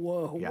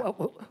 whoa, Yeah.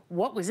 whoa,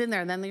 what was in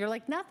there? And then you're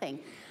like, nothing.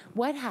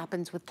 What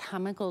happens with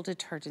chemical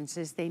detergents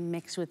is they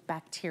mix with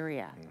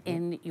bacteria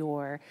in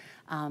your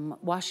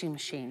washing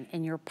machine,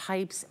 in your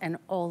pipes, and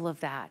all of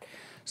that.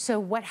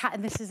 So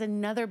and this is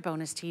another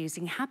bonus to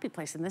using Happy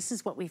Place, and this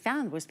is what we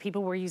found was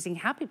people were using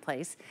Happy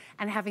Place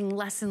and having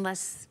less and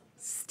less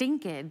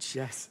stinkage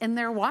in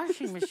their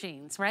washing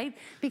machines, right?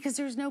 Because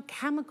there's no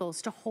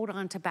chemicals to hold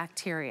on to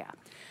bacteria.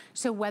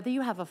 So whether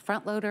you have a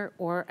front loader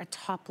or a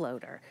top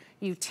loader,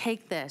 you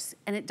take this,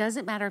 and it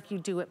doesn't matter if you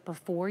do it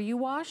before you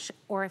wash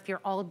or if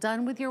you're all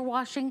done with your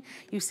washing,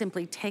 you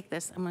simply take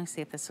this. I'm gonna see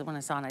if this one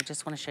is on. I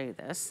just wanna show you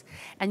this.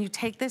 And you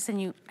take this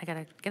and I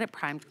gotta get it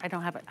primed. I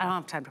don't have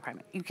time to prime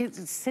it. You can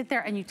sit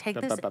there and you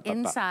take this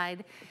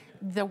inside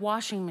the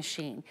washing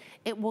machine.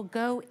 It will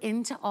go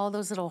into all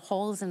those little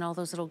holes and all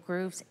those little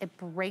grooves. It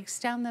breaks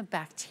down the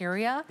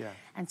bacteria,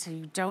 and so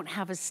you don't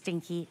have a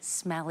stinky,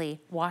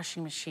 smelly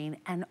washing machine.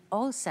 And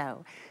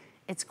also,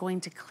 it's going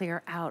to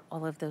clear out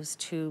all of those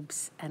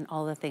tubes and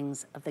all the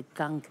things of the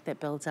gunk that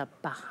builds up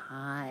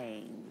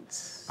behind.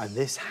 And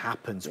this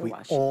happens. We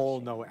all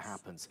know it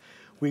happens.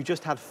 We've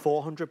just had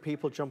 400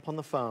 people jump on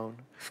the phone.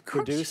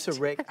 Producer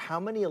Rick,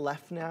 how many are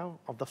left now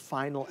of the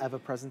final ever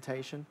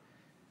presentation?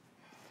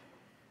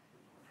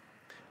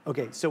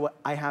 Okay, so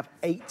I have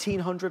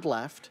 1,800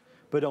 left,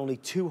 but only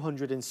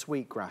 200 in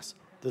sweetgrass.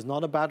 There's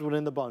not a bad one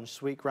in the bunch,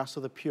 sweetgrass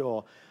or the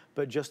pure,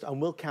 but and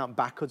we'll count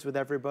backwards with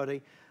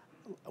everybody.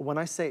 When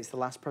I say it's the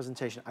last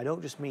presentation, I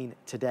don't just mean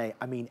today,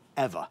 I mean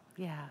ever.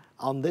 Yeah.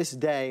 On this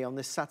day, on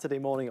this Saturday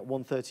morning at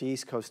 1:30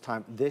 East Coast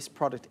time, this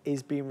product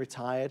is being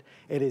retired.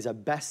 It is a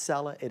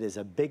bestseller, it is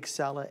a big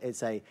seller,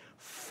 it's a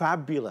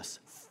fabulous,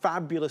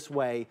 fabulous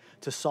way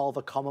to solve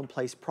a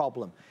commonplace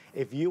problem.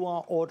 If you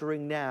are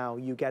ordering now,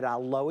 you get our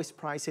lowest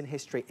price in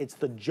history. It's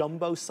the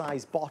jumbo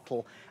size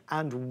bottle,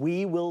 and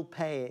we will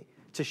pay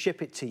to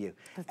ship it to you.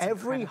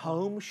 Every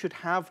home should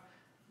have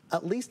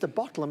at least a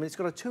bottle. I mean, it's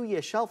got a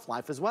 2-year shelf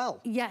life as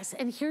well. Yes,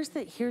 and here's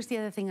the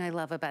other thing I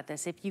love about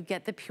this. If you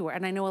get the pure,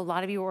 and I know a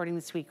lot of you are ordering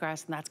the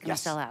sweetgrass, and that's gonna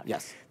sell out.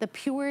 Yes. The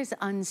pure is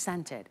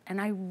unscented,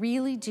 and I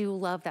really do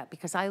love that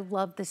because I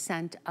love the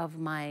scent of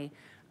my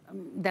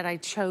that I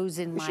chose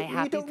in my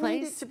Happy Place. You don't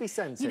need it to be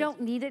scented. You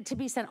don't need it to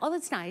be scented. Oh,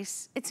 that's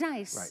nice. It's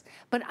nice. Right.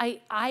 But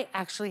I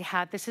actually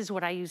this is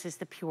what I use as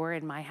the pure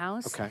in my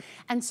house. Okay.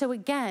 And so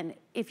again,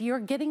 if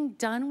you're getting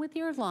done with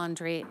your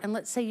laundry, and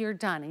let's say you're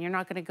done and you're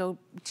not gonna go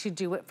to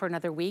do it for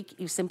another week,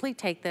 you simply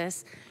take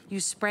this, you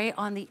spray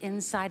on the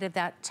inside of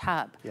that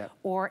tub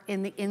or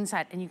in the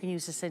inside, and you can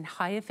use this in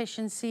high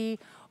efficiency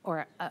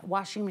or a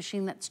washing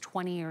machine that's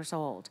 20 years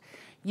old.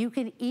 You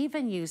can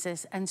even use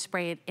this and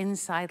spray it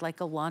inside like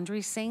a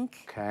laundry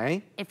sink.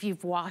 Okay. If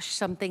you've washed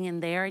something in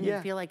there and you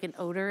feel like an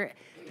odor,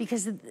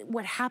 because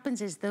what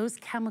happens is those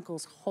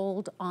chemicals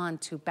hold on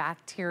to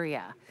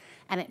bacteria,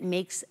 and it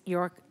makes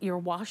your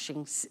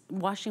washing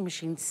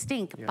machine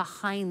stink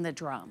behind the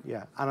drum.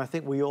 Yeah, and I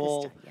think we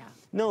all,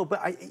 no,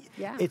 but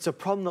it's a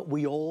problem that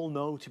we all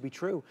know to be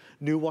true.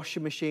 New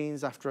washing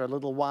machines after a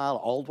little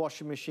while, old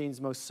washing machines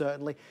most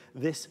certainly,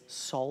 this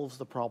solves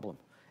the problem.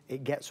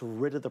 It gets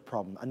rid of the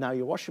problem. And now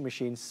your washing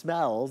machine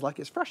smells like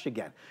it's fresh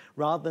again,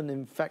 rather than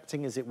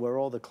infecting, as it were,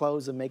 all the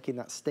clothes and making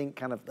that stink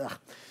kind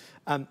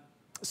of,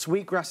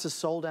 Sweetgrass is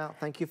sold out.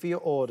 Thank you for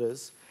your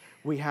orders.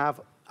 We have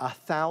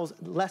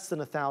less than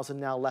 1,000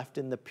 now left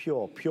in the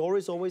pure. Pure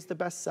is always the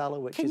best seller,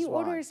 which is why. Can you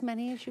order as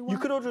many as you want?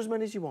 You could order as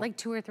many as you want. Like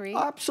 2 or 3?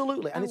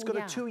 Absolutely, and it's got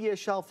a 2-year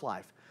shelf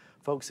life.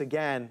 Folks,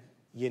 again,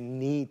 you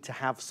need to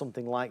have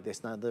something like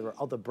this. Now, there are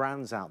other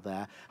brands out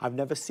there. I've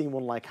never seen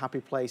one like Happy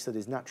Place that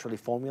is naturally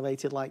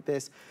formulated like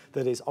this,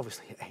 that is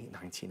obviously at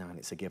 $8.99,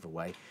 it's a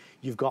giveaway.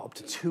 You've got up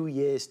to 2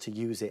 years to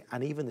use it,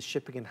 and even the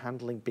shipping and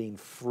handling being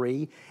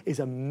free is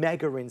a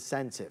mega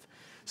incentive.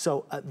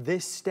 So at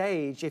this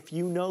stage, if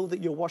you know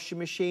that your washing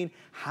machine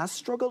has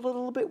struggled a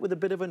little bit with a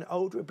bit of an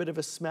odor, a bit of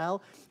a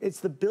smell, it's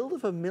the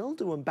buildup of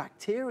mildew and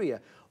bacteria.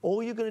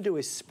 All you're gonna do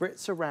is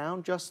spritz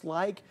around just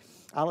like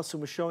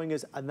Alison was showing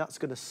us, and that's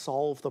gonna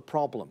solve the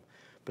problem.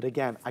 But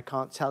again, I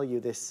can't tell you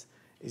this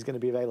is gonna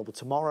be available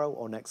tomorrow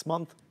or next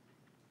month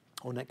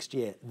or next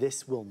year.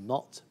 This will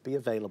not be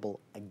available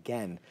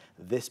again.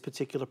 This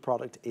particular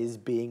product is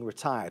being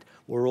retired.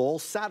 We're all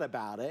sad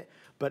about it,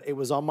 but it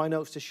was on my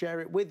notes to share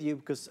it with you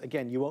because,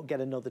 again, you won't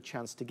get another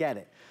chance to get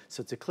it.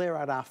 So to clear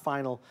out our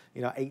final,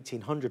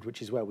 1,800,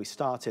 which is where we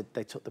started,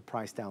 they took the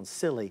price down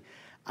silly.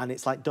 And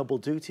it's like double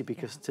duty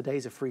because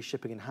today's a free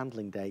shipping and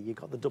handling day. You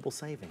got the double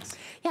savings.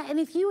 Yeah, and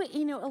if you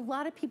a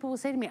lot of people will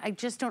say to me, I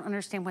just don't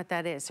understand what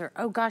that is. Or,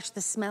 oh gosh,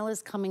 the smell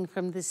is coming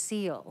from the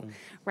seal,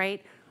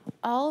 right?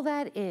 All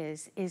that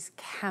is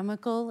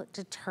chemical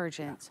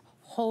detergents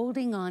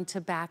holding on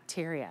to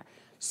bacteria.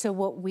 So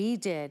what we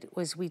did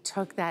was we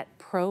took that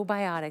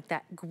probiotic,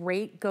 that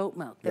great goat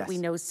milk that we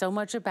know so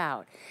much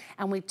about,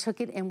 and we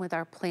took it in with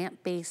our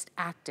plant-based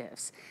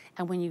actives.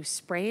 And when you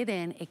spray it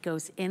in, it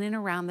goes in and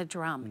around the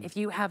drum. If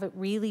you have it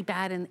really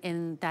bad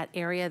in that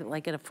area,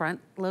 like at a front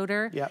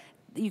loader,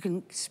 you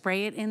can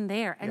spray it in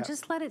there and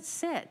just let it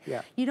sit.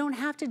 You don't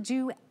have to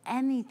do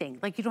anything.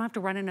 Like you don't have to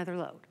run another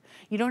load.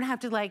 You don't have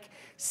to like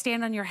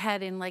stand on your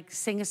head and like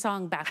sing a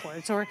song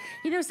backwards. Or,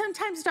 you know,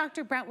 sometimes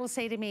Dr. Brent will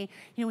say to me,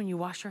 you know, when you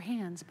wash your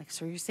hands, make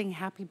sure you're singing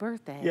happy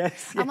birthday.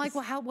 Yes, I'm like,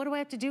 well, what do I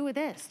have to do with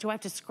this? Do I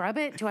have to scrub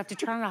it? Do I have to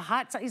turn on a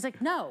hot side? He's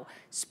like, no,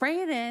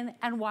 spray it in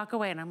and walk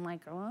away. And I'm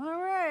like,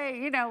 all right,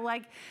 you know,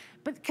 like,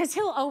 but because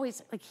he'll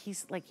always, like,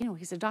 he's like, you know,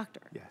 he's a doctor.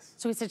 Yes.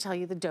 So he has to tell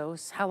you the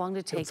dose, how long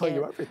to take it. He'll tell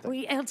you everything.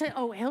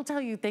 He'll tell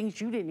you things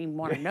you didn't even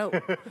want to know.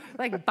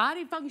 Like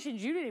body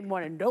functions you didn't even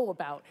want to know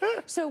about.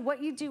 So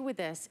what you do with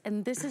this,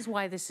 and this is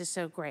why this is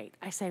so great.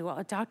 I say, well,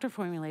 a doctor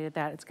formulated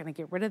that. It's going to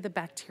get rid of the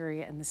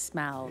bacteria and the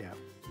smell. Yeah.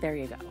 There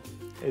you go.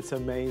 It's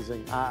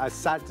amazing. I'm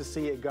sad to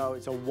see it go.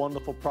 It's a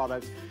wonderful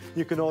product.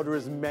 You can order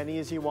as many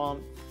as you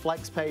want.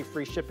 Flex pay,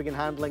 free shipping and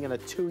handling, and a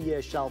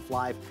 2-year shelf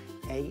life.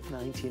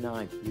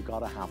 $8.99. You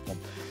gotta have one.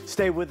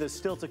 Stay with us.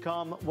 Still to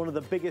come, one of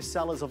the biggest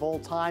sellers of all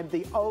time,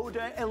 the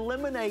Odor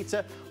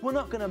Eliminator. We're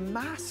not gonna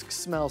mask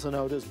smells and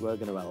odors. We're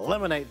gonna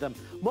eliminate them.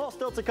 More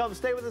still to come.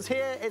 Stay with us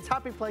here. It's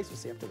Happy Place. We'll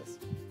see you after this.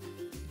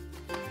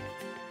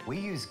 We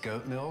use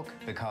goat milk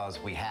because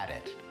we had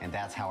it, and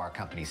that's how our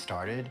company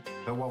started.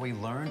 But what we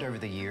learned over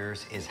the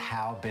years is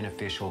how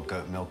beneficial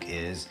goat milk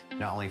is,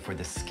 not only for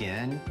the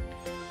skin,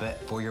 but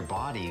for your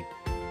body.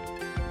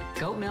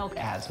 Goat milk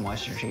adds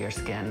moisture to your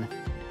skin.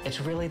 It's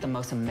really the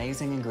most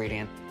amazing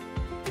ingredient.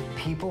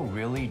 People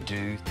really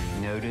do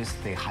notice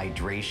the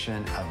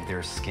hydration of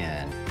their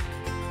skin.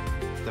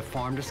 The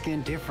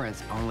farm-to-skin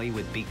difference only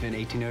with Beekman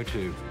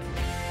 1802.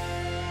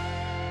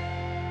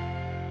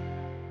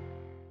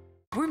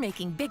 We're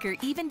making bigger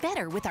even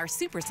better with our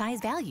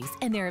supersize values,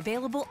 and they're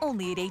available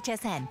only at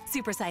HSN.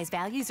 Supersize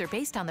values are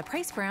based on the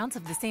price per ounce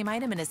of the same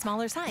item in a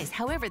smaller size.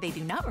 However, they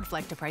do not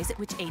reflect a price at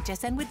which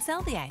HSN would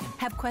sell the item.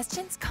 Have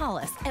questions? Call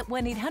us at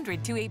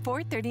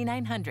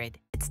 1-800-284-3900.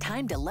 It's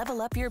time to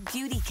level up your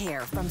beauty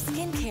care, from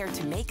skincare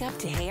to makeup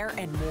to hair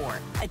and more.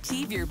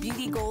 Achieve your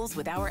beauty goals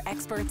with our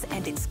experts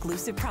and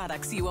exclusive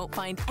products you won't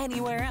find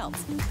anywhere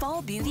else.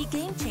 Fall Beauty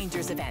Game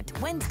Changers event,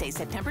 Wednesday,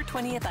 September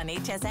 20th on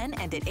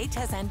HSN and at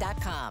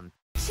hsn.com.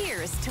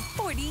 Cheers to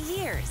 40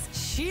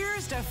 years.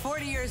 Cheers to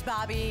 40 years,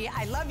 Bobby.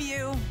 I love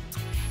you.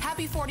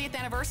 Happy 40th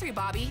anniversary,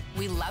 Bobby.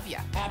 We love you.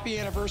 Happy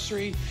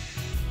anniversary.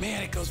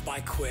 Man, it goes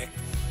by quick.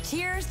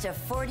 Cheers to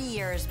 40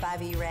 years,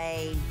 Bobby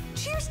Ray.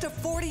 Cheers to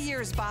 40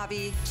 years,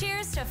 Bobby.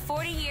 Cheers to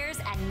 40 years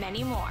and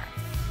many more.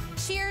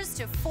 Cheers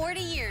to 40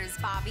 years,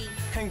 Bobby.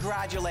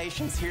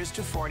 Congratulations. Here's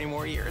to 40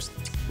 more years.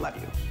 Love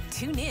you.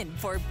 Tune in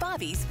for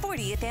Bobby's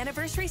 40th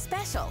anniversary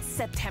special,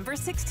 September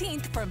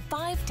 16th from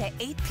 5 to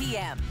 8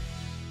 p.m.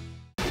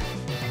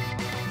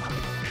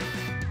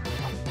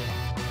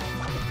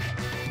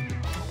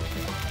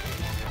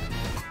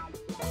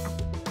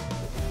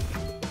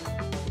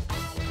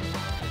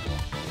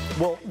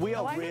 Well, we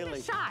are I really.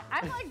 need a shot.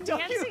 I'm like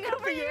dancing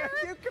over here.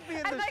 You could be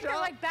in and the like, shot. I'm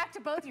like back to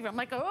both of you. I'm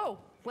like, oh,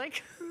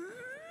 like.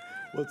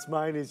 What's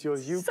mine is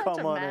yours. You Such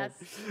come a on mess.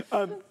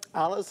 in.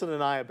 Alison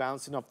and I are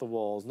bouncing off the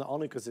walls, not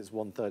only because it's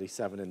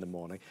 1:37 in the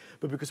morning,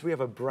 but because we have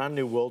a brand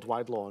new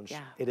worldwide launch. Yeah.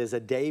 It is a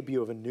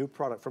debut of a new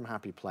product from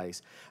Happy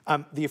Place.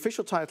 The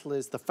official title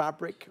is the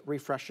Fabric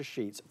Refresher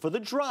Sheets. For the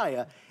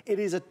dryer, it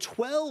is a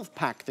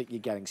 12-pack that you're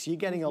getting, so you're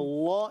getting a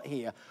lot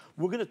here.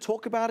 We're going to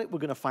talk about it. We're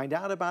going to find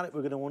out about it.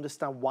 We're going to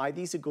understand why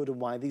these are good and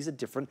why these are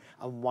different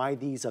and why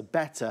these are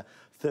better.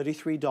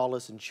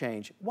 $33 and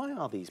change. Why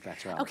are these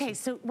better, Alison? Okay,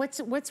 so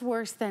what's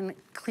worse than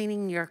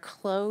cleaning your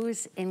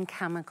clothes in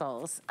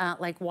chemicals,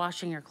 like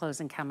washing your clothes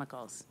in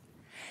chemicals?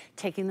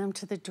 Taking them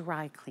to the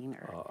dry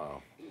cleaner.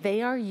 Uh-oh.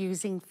 They are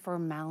using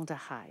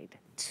formaldehyde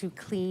to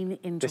clean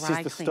in dry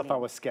cleaning. This is the stuff I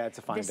was scared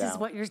to find out.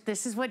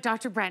 This is what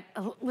Dr. Brent,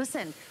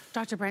 listen,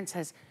 Dr. Brent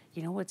says,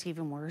 you know what's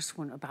even worse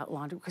about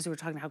laundry? Because we were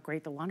talking about how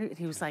great the laundry, and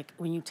he was like,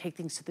 when you take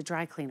things to the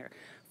dry cleaner.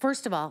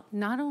 First of all,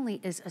 not only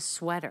is a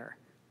sweater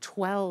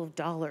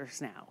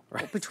 $12 now,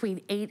 right, between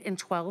 $8 and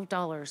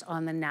 $12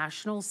 on the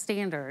national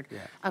standard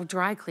of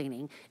dry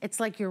cleaning. It's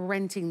like you're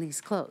renting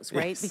these clothes,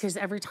 right? Yes. Because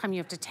every time you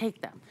have to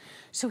take them.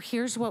 So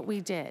here's what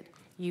we did.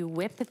 You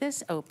whip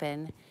this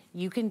open.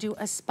 You can do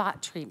a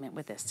spot treatment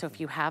with this. So if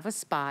you have a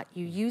spot,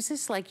 you use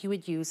this like you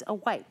would use a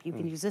wipe. You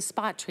can use a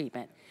spot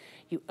treatment.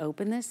 You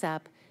open this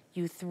up,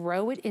 you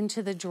throw it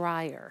into the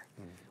dryer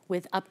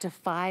with up to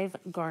 5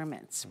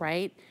 garments,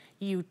 right?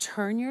 You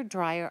turn your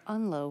dryer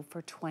on low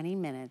for 20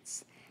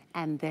 minutes,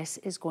 and this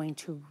is going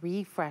to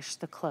refresh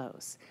the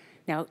clothes.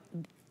 Now,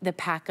 the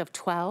pack of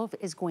 12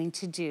 is going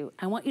to do,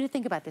 I want you to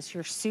think about this,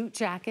 your suit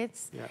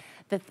jackets,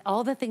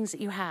 all the things that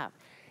you have.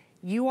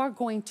 You are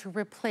going to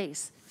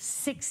replace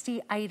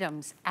 60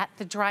 items at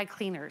the dry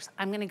cleaners.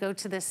 I'm gonna go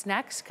to this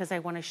next because I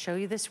wanna show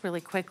you this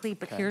really quickly,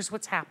 but here's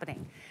what's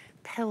happening.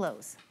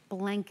 Pillows,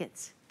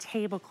 blankets,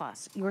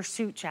 tablecloths, your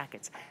suit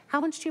jackets. How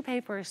much do you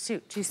pay for a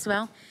suit? Do you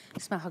smell?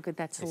 Smell how good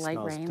that's a light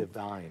rain? It smells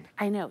divine.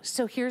 I know.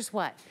 So here's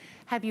what.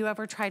 Have you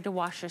ever tried to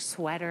wash a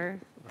sweater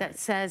that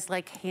says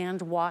like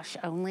hand wash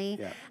only?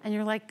 Yeah. And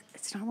you're like,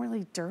 it's not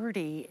really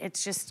dirty.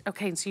 It's just,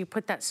 okay, and so you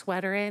put that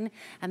sweater in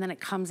and then it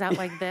comes out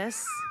like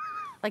this.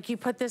 Like you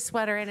put this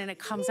sweater in and it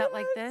comes out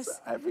like this.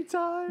 Every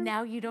time.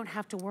 Now you don't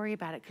have to worry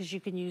about it because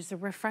you can use the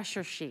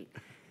refresher sheet.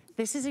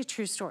 This is a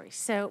true story.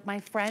 So my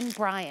friend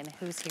Brian,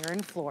 who's here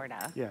in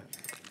Florida,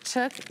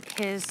 took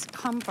his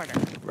comforter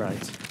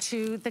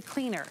to the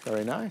cleaner.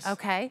 Very nice.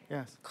 Okay?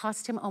 Yes.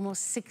 Cost him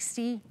almost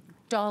 $60.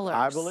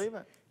 I believe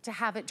it. To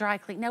have it dry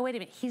clean. Now wait a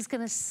minute, he's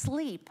gonna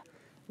sleep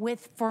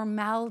with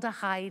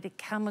formaldehyde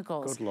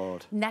chemicals Good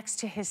Lord. next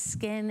to his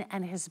skin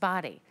and his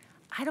body.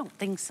 I don't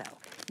think so,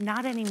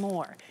 not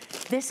anymore.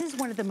 This is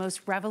one of the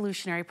most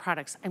revolutionary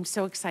products. I'm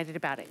so excited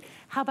about it.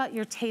 How about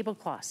your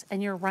tablecloths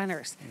and your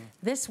runners?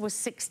 This was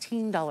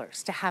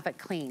 $16 to have it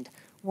cleaned.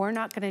 We're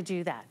not gonna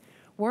do that.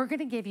 We're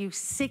gonna give you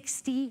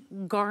 60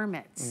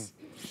 garments.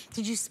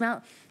 Did you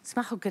smell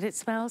how good it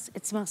smells?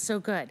 It smells so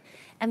good.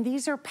 And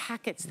these are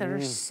packets that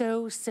are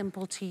so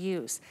simple to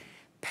use.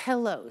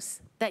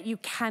 Pillows that you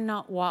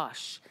cannot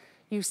wash.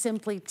 You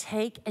simply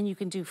take and you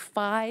can do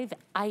 5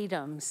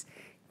 items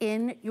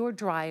in your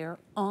dryer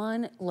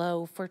on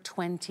low for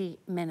 20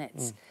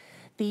 minutes.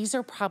 These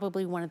are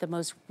probably one of the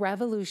most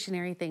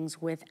revolutionary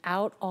things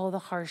without all the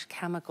harsh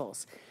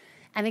chemicals.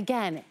 And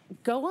again,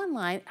 go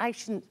online. I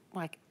shouldn't,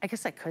 like, I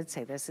guess I could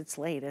say this, it's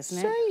late, isn't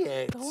it?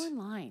 Say it. Go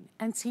online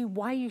and see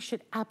why you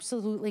should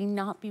absolutely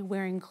not be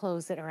wearing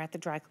clothes that are at the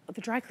dry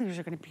cleaners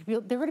are gonna be,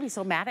 they're gonna be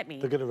so mad at me.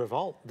 They're gonna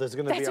revolt. There's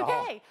gonna be a That's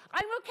okay.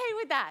 I'm okay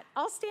with that.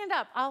 I'll stand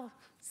up. I'll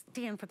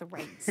stand for the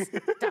right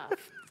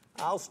stuff.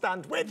 I'll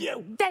stand with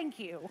you. Thank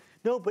you.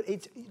 No, but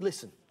it's,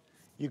 listen,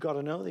 you got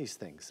to know these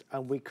things.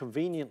 And we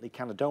conveniently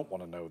kind of don't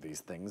want to know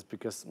these things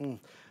because,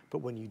 but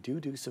when you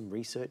do some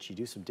research, you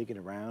do some digging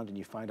around and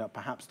you find out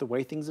perhaps the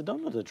way things are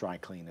done with the dry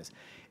cleaners,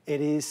 it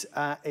is,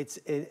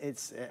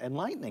 it's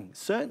enlightening,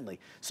 certainly.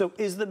 So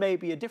is there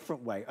maybe a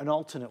different way, an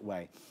alternate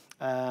way?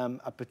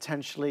 A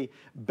potentially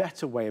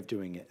better way of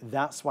doing it.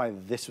 That's why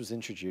this was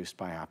introduced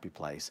by Happy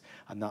Place,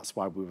 and that's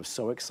why we were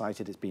so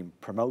excited. It's been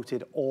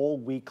promoted all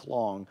week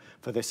long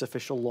for this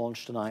official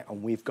launch tonight,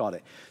 and we've got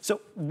it.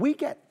 So we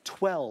get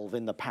 12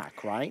 in the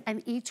pack, right?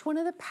 And each one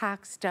of the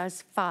packs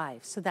does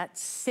 5, so that's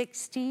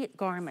 60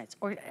 garments.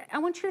 Or I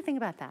want you to think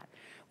about that.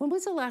 When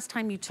was the last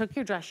time you took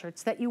your dress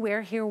shirts that you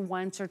wear here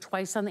once or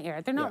twice on the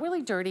air? They're not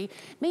really dirty.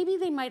 Maybe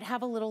they might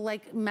have a little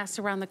like mess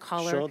around the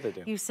collar. Sure they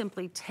do. You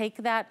simply take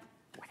that.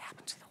 What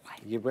happened to the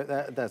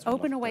wipe? That's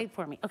Open a wipe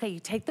for me. Okay, you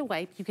take the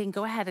wipe, you can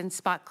go ahead and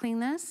spot clean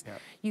this.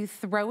 You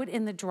throw it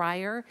in the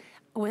dryer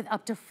with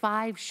up to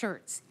 5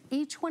 shirts.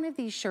 Each one of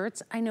these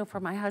shirts, I know for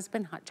my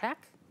husband, Hot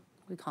Jack,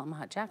 we call him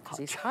Hot Jack because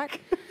he's hot.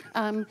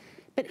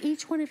 But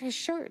each one of his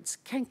shirts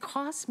can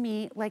cost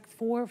me like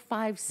 $4,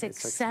 $5,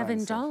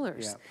 $6,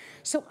 $7.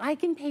 So I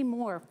can pay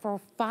more for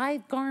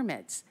 5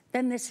 garments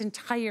than this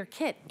entire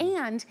kit.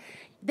 And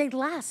they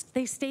last,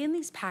 they stay in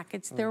these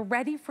packets, they're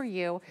ready for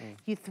you.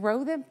 You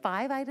throw them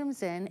 5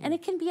 items in, and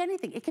it can be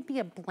anything. It could be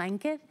a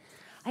blanket.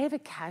 I have a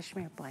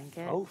cashmere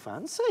blanket. Oh,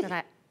 fancy.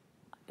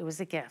 It was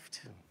a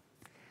gift.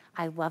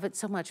 I love it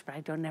so much, but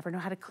I don't never know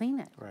how to clean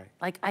it. Right.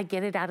 Like I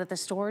get it out of the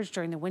storage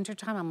during the winter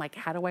time. I'm like,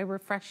 how do I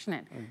refreshen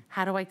it?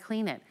 How do I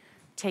clean it?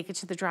 Take it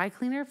to the dry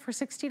cleaner for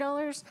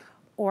 $60,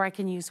 or I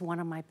can use one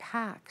of my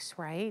packs,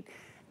 right?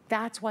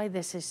 That's why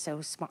this is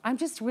so smart. I'm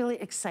just really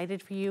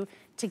excited for you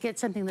to get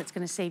something that's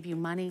gonna save you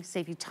money,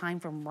 save you time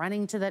from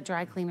running to that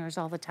dry cleaners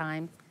all the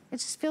time. It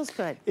just feels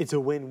good. It's a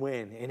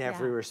win-win in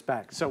every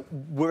respect. So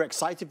we're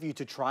excited for you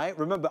to try it.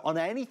 Remember, on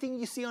anything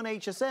you see on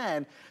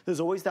HSN,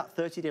 there's always that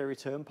 30-day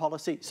return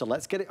policy. So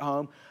let's get it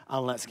home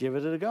and let's give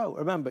it a go.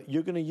 Remember,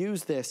 you're gonna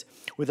use this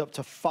with up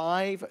to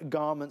 5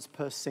 garments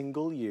per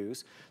single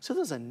use. So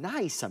there's a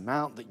nice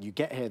amount that you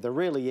get here. There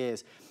really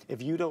is.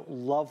 If you don't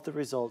love the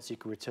results, you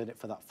can return it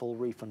for that full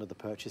refund of the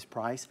purchase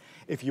price.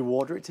 If you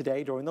order it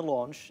today during the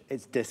launch,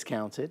 it's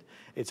discounted,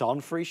 it's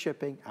on free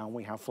shipping, and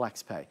we have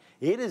FlexPay.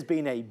 It has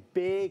been a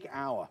big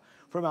hour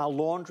from our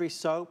laundry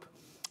soap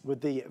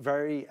with the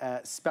very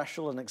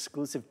special and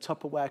exclusive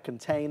Tupperware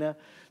container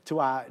to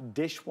our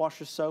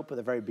dishwasher soap at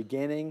the very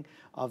beginning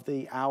of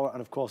the hour.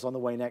 And of course, on the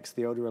way next,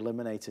 the odor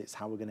eliminator. It's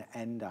how we're gonna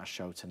end our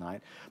show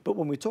tonight. But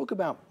when we talk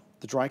about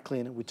the dry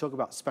cleaner, we talk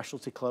about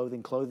specialty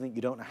clothing that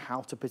you don't know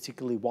how to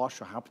particularly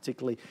wash or how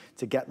particularly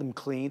to get them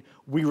clean.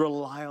 We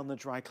rely on the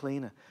dry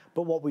cleaner.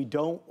 But what we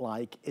don't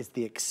like is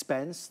the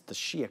expense, the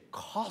sheer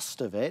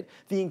cost of it,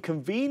 the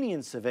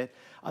inconvenience of it,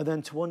 and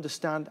then to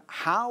understand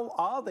how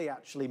are they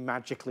actually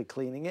magically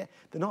cleaning it.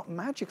 They're not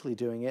magically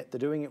doing it, they're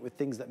doing it with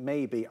things that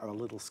maybe are a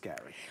little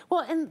scary. Well,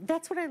 and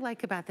that's what I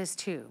like about this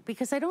too,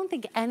 because I don't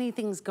think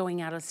anything's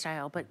going out of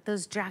style, but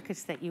those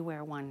jackets that you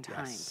wear one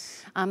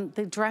time,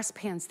 the dress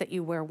pants that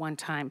you wear one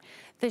time,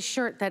 the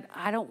shirt that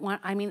I don't want,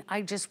 I mean,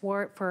 I just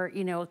wore it for,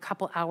 you know, a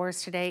couple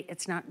hours today.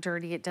 It's not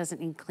dirty, it doesn't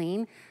need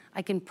clean.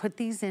 I can put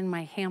these in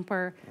my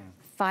hamper,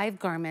 5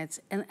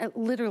 garments, and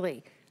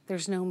literally,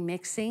 there's no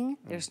mixing,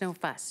 there's no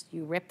fuss.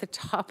 You rip the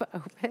top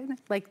open,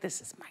 like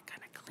this is my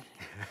kind of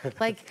clean.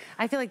 Like,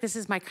 I feel like this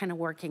is my kind of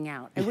working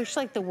out. I wish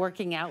like the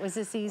working out was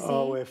this easy.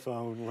 Oh, if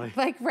only.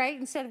 Like, right,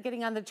 instead of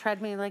getting on the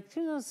treadmill, like,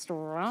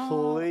 strong.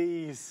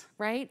 Please.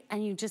 Right,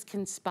 and you just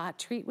can spot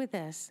treat with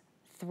this,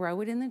 throw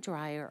it in the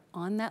dryer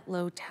on that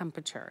low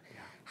temperature.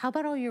 How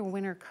about all your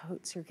winter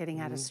coats you're getting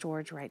out of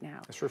storage right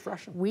now? It's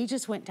refreshing. We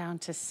just went down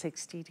to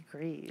 60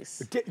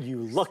 degrees.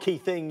 You lucky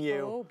thing, you.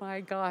 Oh my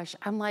gosh.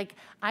 I'm like,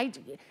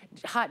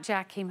 Hot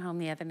Jack came home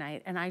the other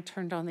night and I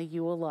turned on the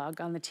Yule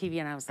log on the TV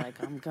and I was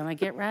like, I'm gonna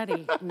get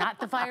ready. Not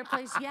the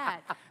fireplace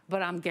yet,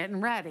 but I'm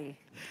getting ready.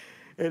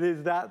 It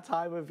is that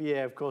time of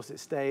year. Of course, it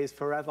stays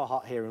forever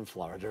hot here in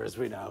Florida, as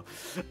we know.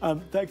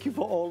 Thank you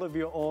for all of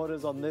your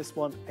orders on this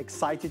one.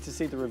 Excited to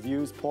see the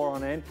reviews pour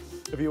on in.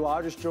 If you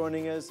are just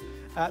joining us,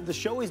 the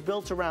show is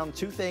built around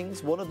two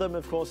things. One of them,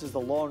 of course, is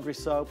the laundry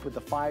soap with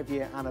the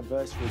 5-year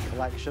anniversary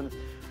collection.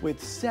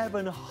 With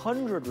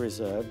 700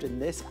 reserved in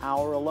this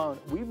hour alone,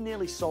 we've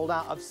nearly sold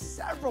out of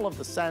several of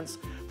the scents,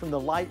 from the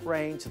light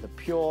rain to the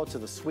pure to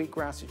the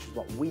sweetgrass, which is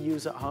what we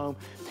use at home.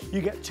 You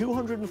get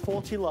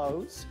 240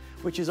 loads,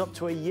 which is up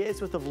to a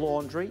year's worth of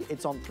laundry.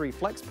 It's on 3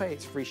 FlexPay,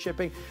 it's free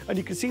shipping. And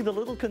you can see the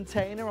little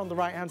container on the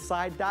right-hand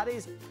side. That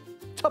is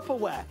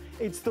Tupperware.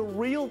 It's the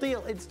real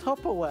deal. It's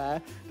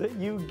Tupperware that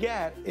you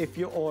get if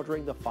you're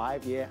ordering the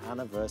 5-year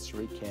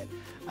anniversary kit.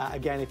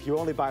 Again, if you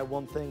only buy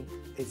one thing,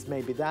 it's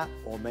maybe that,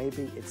 or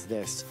maybe it's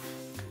this.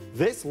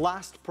 This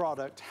last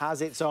product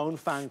has its own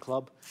fan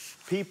club.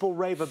 People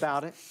rave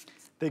about it.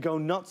 They go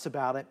nuts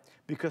about it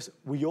because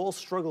we all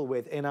struggle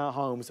with in our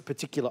homes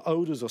particular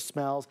odors or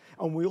smells,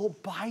 and we all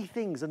buy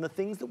things, and the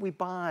things that we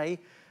buy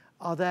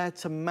are there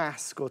to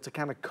mask or to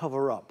kind of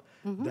cover up.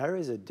 There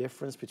is a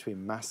difference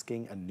between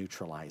masking and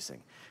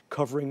neutralizing,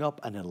 covering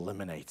up and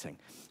eliminating.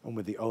 And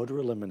with the odor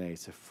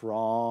eliminator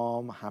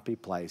from Happy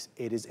Place,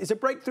 it's a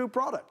breakthrough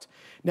product.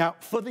 Now,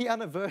 for the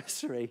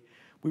anniversary,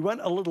 we went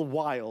a little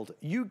wild.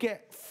 You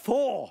get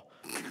 4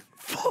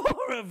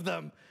 of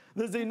them.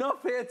 There's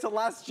enough here to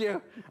last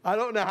you, I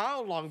don't know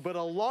how long, but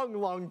a long,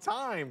 long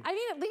time. I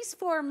mean, at least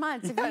 4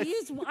 months. If you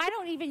use, I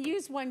don't even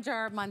use 1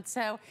 jar a month.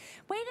 So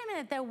wait a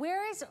minute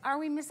though, are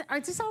we missing,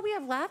 is this all we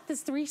have left,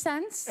 this 3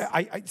 cents?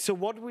 So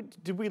what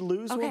did we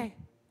lose one?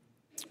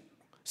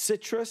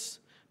 Citrus,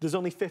 there's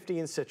only 50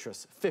 in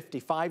citrus, 50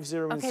 in citrus.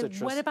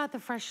 Okay, what about the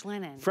fresh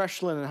linen?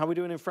 Fresh linen, how are we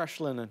doing in fresh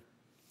linen?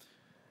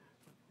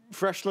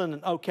 Fresh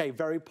linen, okay,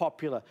 very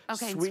popular.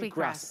 Okay,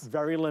 Sweetgrass,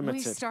 very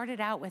limited. We started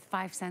out with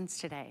 5 cents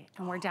today,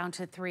 and we're down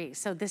to 3.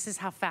 So this is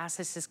how fast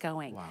this is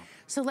going. Wow.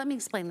 So let me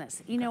explain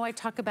this. You know, I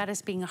talk about us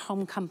being a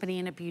home company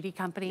and a beauty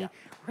company. Yeah.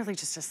 We're really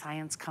just a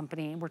science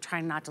company. We're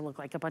trying not to look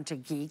like a bunch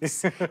of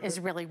geeks is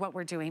really what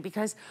we're doing,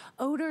 because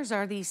odors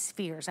are these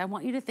spheres. I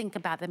want you to think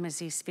about them as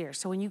these spheres.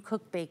 So when you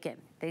cook bacon,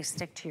 they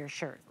stick to your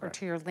shirt or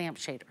to your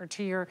lampshade or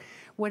to your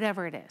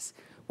whatever it is.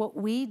 What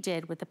we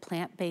did with the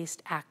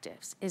plant-based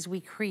actives is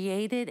we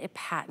created a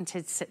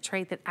patented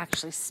citrate that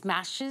actually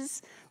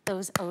smashes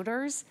those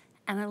odors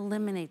and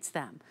eliminates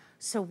them.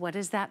 So what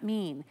does that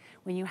mean?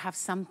 When you have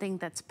something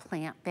that's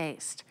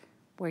plant-based,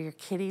 where your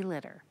kitty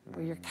litter,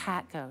 where your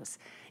cat goes,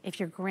 if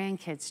your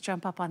grandkids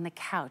jump up on the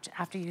couch,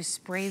 after you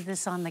spray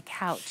this on the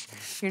couch,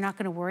 you're not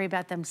gonna worry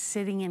about them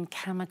sitting in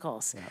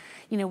chemicals. Yeah.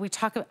 You know, we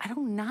talk about, I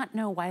do not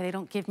know why they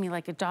don't give me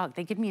like a dog.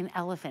 They give me an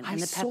elephant in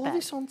the pet bed. I saw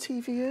this on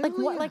TV earlier. Like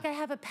what, like I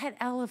have a pet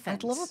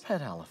elephant. I'd love a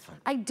pet elephant.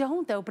 I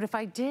don't though, but if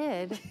I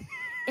did,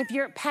 if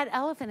your pet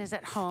elephant is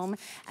at home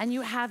and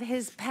you have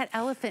his pet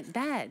elephant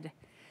bed,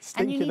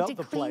 stinking and you need up to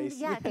the clean, place.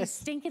 Yeah, yes.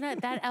 Stinking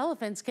up, that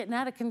elephant's getting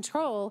out of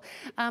control.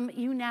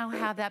 You now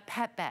have that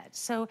pet bed.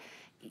 So,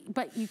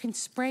 but you can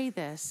spray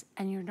this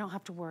and you don't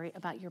have to worry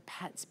about your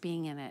pets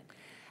being in it.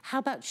 How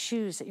about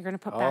shoes that you're gonna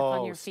put back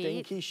on your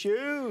feet? Stinky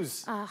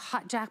shoes.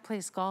 Hot Jack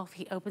plays golf.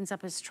 He opens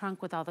up his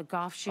trunk with all the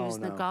golf shoes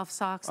and the golf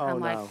socks. Oh, I'm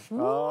like,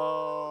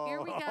 whoa,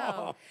 here we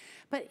go.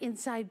 But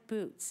inside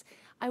boots,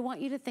 I want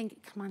you to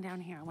think, come on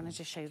down here. I wanna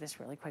just show you this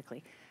really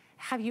quickly.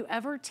 Have you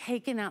ever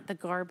taken out the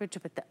garbage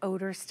but the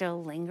odor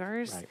still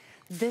lingers? Right.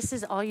 This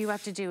is all you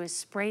have to do is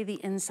spray the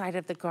inside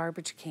of the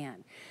garbage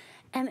can.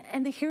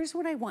 And here's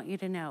what I want you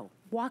to know.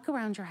 Walk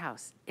around your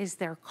house. Is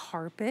there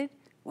carpet?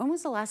 When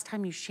was the last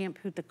time you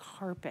shampooed the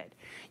carpet?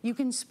 You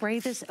can spray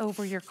this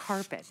over your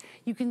carpet.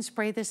 You can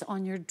spray this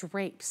on your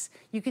drapes.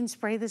 You can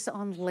spray this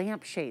on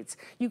lampshades.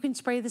 You can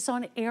spray this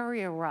on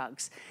area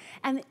rugs.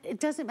 And it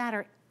doesn't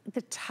matter,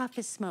 the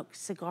toughest smoke,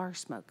 cigar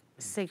smoke,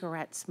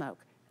 cigarette smoke,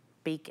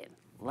 bacon.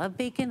 Love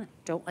bacon,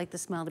 don't like the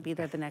smell to be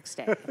there the next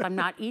day. If I'm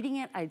not eating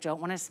it, I don't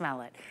want to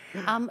smell it.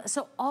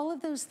 So all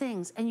of those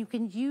things, and you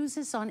can use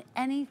this on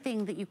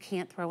anything that you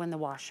can't throw in the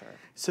washer.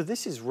 So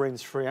this is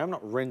rinse-free. I'm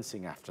not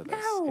rinsing after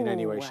this in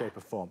any way, shape, or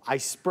form. I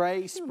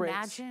spray,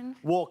 spritz,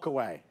 walk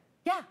away.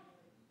 Yeah,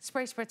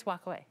 spray, spritz,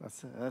 walk away.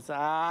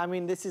 I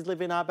mean, this is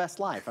living our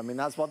best life. I mean,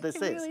 that's what this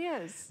is. It really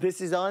is.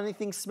 This is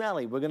anything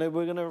smelly. We're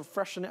gonna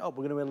freshen it up.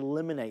 We're gonna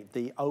eliminate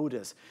the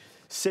odors.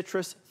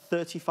 Citrus,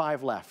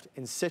 35 left.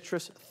 In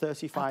citrus,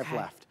 35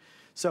 left.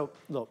 So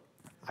look,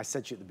 I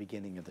said to you at the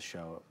beginning of the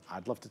show,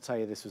 I'd love to tell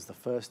you this was the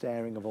first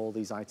airing of all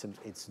these items.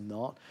 It's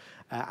not.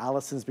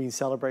 Alison's been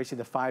celebrating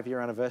the 5-year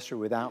anniversary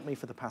without me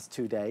for the past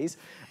 2 days.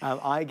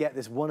 I get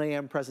this 1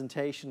 a.m.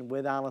 presentation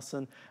with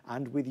Alison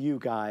and with you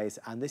guys,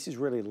 and this is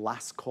really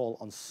last call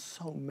on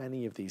so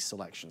many of these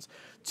selections.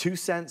 2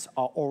 cents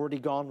are already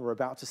gone. We're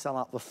about to sell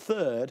out the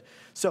 3rd.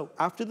 So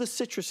after the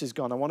citrus is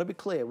gone, I want to be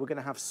clear, we're going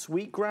to have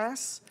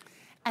sweetgrass,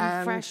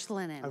 and fresh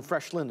linen. And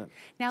fresh linen.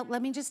 Now,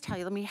 let me just tell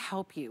you, let me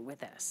help you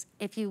with this.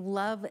 If you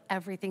love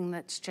everything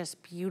that's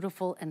just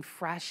beautiful and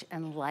fresh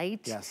and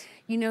light, yes.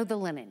 you know the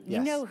linen. Yes.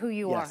 You know who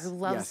you yes. are, who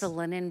loves yes. the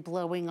linen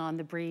blowing on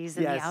the breeze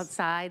and yes. the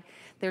outside.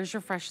 There's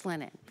your fresh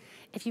linen.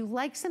 If you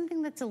like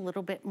something that's a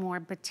little bit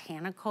more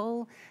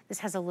botanical, this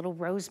has a little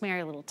rosemary,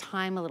 a little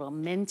thyme, a little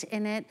mint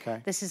in it.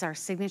 Okay. This is our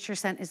signature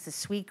scent, is the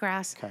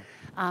sweetgrass.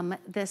 Okay.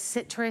 The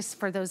citrus,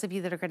 for those of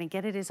you that are gonna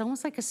get it, is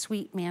almost like a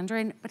sweet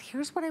mandarin, but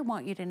here's what I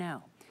want you to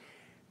know.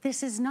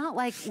 This is not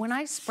like when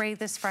I spray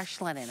this fresh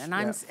linen,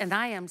 and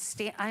I am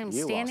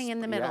standing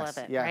in the middle of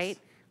it, right?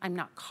 I'm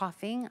not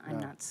coughing, I'm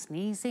not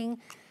sneezing.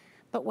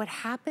 But what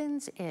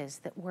happens is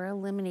that we're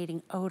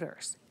eliminating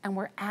odors and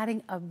we're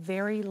adding a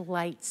very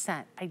light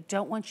scent. I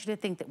don't want you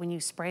to think that when you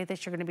spray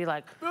this, you're gonna be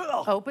like,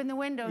 open the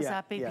windows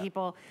up,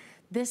 people.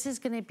 This is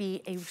gonna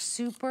be a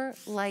super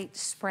light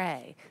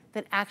spray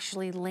that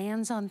actually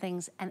lands on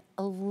things and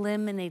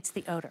eliminates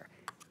the odor.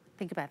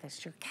 Think about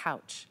this, your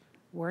couch.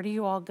 Where do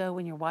you all go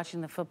when you're watching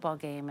the football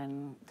game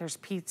and there's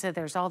pizza,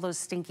 there's all those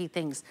stinky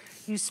things?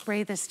 You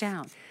spray this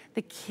down.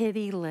 The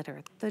kitty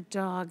litter, the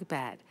dog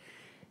bed,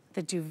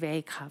 the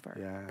duvet cover.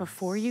 Yes.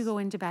 Before you go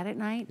into bed at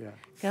night,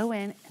 go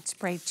in and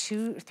spray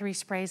 2 or 3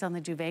 sprays on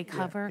the duvet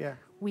cover.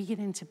 We get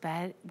into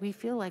bed, we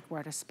feel like we're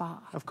at a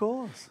spa. Of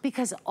course.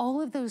 Because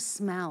all of those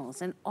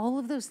smells and all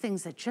of those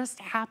things that just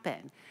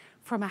happen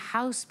from a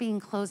house being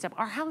closed up.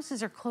 Our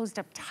houses are closed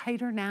up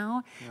tighter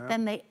now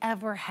than they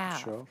ever have.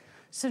 Sure.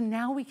 So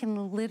now we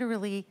can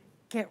literally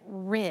get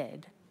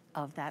rid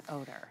of that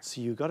odor.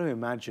 So you've got to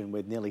imagine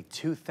with nearly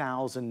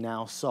 2,000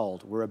 now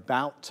sold, we're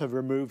about to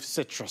remove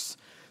citrus.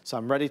 So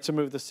I'm ready to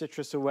move the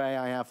citrus away.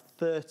 I have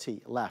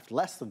 30 left,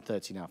 less than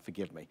 30 now,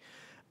 forgive me.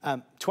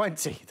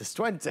 20, there's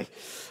 20.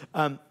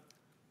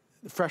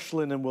 Fresh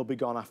linen will be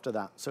gone after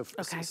that. So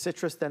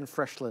citrus, then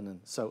fresh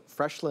linen. So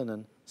fresh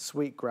linen,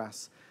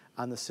 sweetgrass,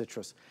 and the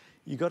citrus.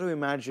 You've got to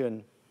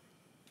imagine,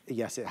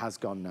 yes, it has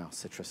gone now,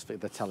 citrus,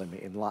 they're telling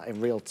me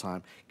in real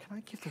time. Can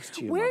I give those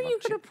to you? Where are you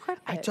going to put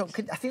it? I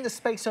think there's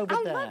space over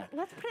there.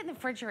 Let's put it in the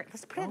refrigerator.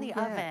 Let's put it in the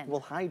oven. We'll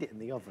hide it in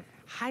the oven.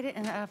 Hide it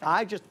in the oven.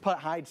 I just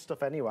hide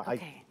stuff anywhere.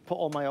 I put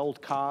all my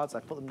old cards,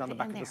 I put them down the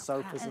back of the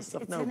sofas and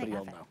stuff. Nobody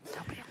will know.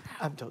 Nobody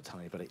will know. Don't tell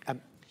anybody.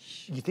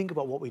 You think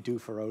about what we do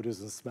for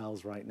odors and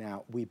smells right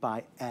now. We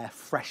buy air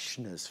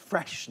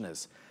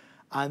fresheners,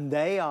 and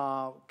they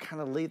are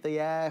kind of leave the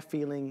air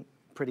feeling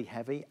pretty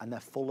heavy, and they're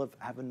full of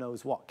heaven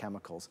knows what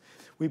chemicals.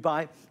 We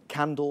buy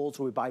candles,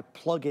 or we buy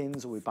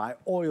plug-ins, or we buy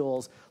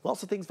oils,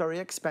 lots of things very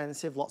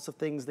expensive, lots of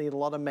things need a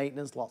lot of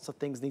maintenance, lots of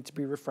things need to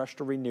be refreshed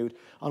or renewed,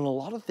 and a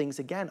lot of things,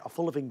 again, are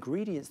full of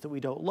ingredients that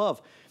we don't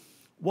love.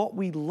 What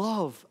we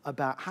love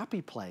about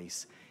Happy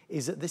Place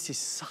is that this is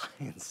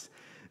science.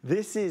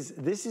 This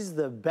is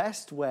the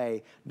best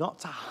way not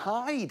to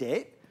hide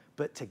it,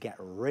 but to get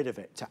rid of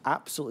it, to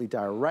absolutely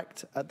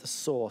direct at the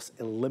source,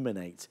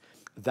 eliminate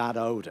that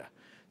odor,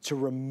 to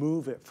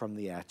remove it from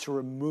the air, to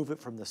remove it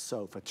from the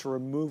sofa, to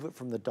remove it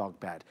from the dog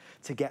bed,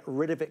 to get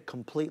rid of it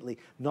completely,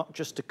 not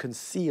just to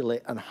conceal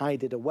it and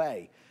hide it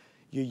away.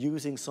 You're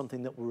using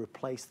something that will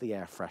replace the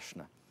air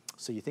freshener.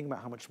 So you think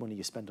about how much money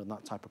you spend on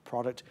that type of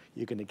product,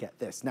 you're gonna get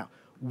this. Now,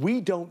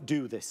 we don't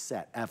do this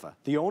set ever.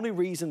 The only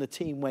reason the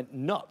team went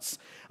nuts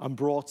and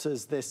brought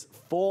us this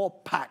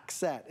 4-pack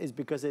set is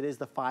because it is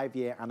the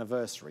 5-year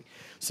anniversary.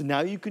 So now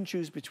you can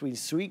choose between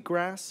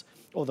sweetgrass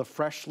or the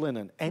fresh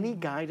linen. Any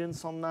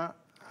guidance on that,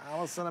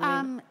 Alison?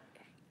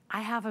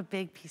 I have a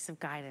big piece of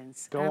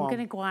guidance. I'm going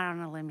to go out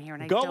on a limb here,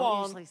 and I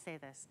don't usually say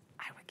this.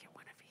 I would get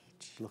one of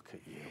each. Look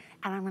at you.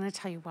 And I'm going to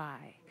tell you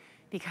why.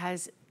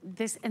 Because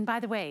this, and by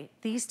the way,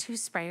 these 2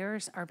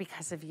 sprayers are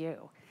because of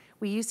you.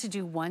 We used to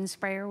do 1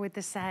 sprayer with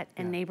the set,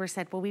 and neighbors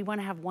said, well, we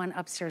want to have 1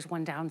 upstairs,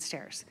 1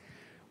 downstairs.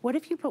 What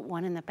if you put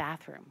 1 in the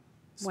bathroom?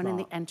 Smart. 1 in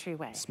the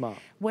entryway. Smart.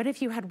 What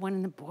if you had 1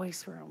 in the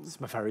boys' room?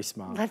 Very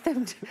smart. Let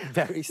them do it.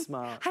 Very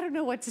smart. I don't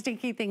know what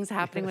stinky things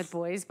happening with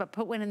boys, but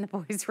put 1 in the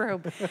boys'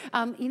 room.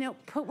 You know,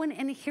 put 1,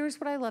 and here's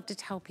what I love to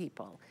tell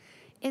people.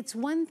 It's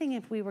one thing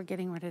if we were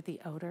getting rid of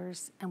the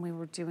odors and we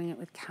were doing it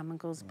with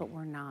chemicals, but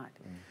we're not.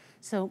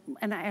 So,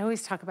 and I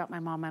always talk about my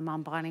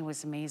mom Bonnie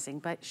was amazing,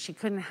 but she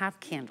couldn't have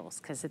candles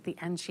because at the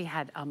end she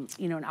had,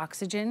 you know, an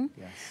oxygen.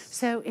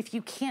 So if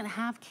you can't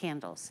have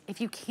candles,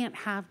 if you can't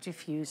have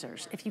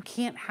diffusers, if you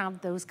can't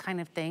have those kind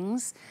of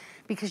things,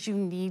 because you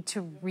need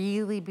to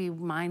really be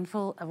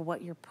mindful of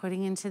what you're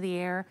putting into the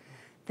air,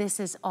 this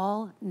is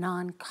all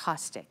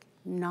non-caustic,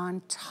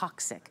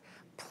 non-toxic,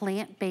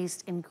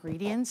 plant-based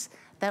ingredients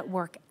that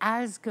work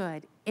as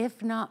good,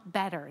 if not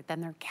better,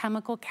 than their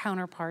chemical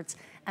counterparts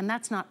and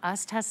that's not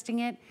us testing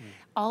it,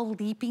 all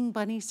Leaping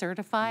Bunny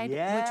certified, which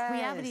we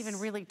haven't even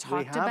really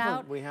talked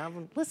about. We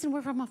haven't. Listen,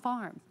 we're from a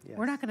farm. Yes.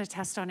 We're not gonna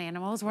test on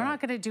animals. We're not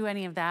gonna do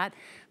any of that.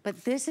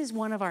 But this is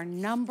one of our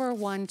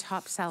 #1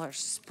 top sellers.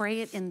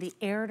 Spray it in the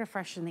air to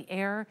freshen the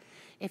air.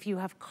 If you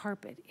have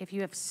carpet, if you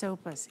have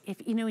sofas,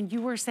 if, you know, and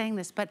you were saying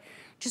this, but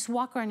just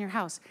walk around your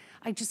house.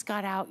 I just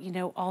got out, you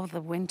know, all of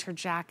the winter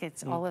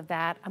jackets, all of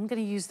that. I'm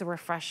gonna use the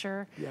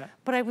refresher. Yeah.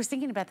 But I was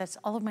thinking about that's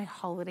all of my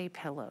holiday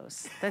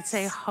pillows that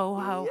say ho,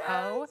 ho,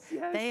 ho.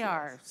 They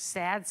are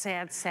sad,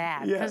 sad,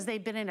 sad because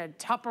they've been in a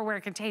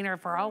Tupperware container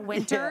for all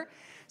winter.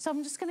 So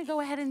I'm just gonna go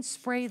ahead and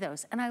spray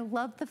those. And I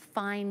love the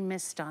fine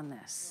mist on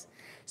this.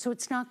 So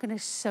it's not gonna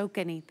soak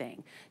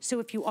anything. So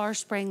if you are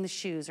spraying the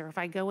shoes, or if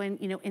I go in,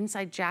 you know,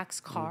 inside Jack's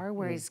car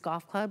where he's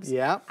golf clubs,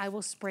 I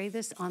will spray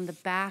this on the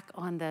back,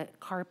 on the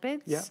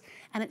carpets,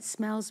 and it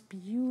smells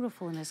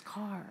beautiful in his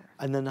car.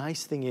 And the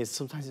nice thing is,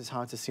 sometimes it's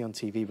hard to see on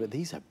TV, but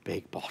these are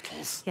big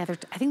bottles. Yeah,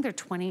 I think they're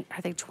 20,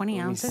 are they 20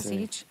 ounces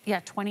each? Yeah,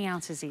 20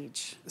 ounces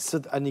each.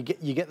 So, and you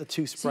get the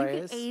 2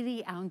 sprayers. So you get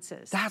 80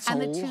 ounces. That's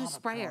and a the 2 lot sprayers.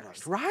 of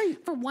product, right?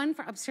 For one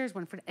for upstairs,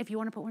 one for, if you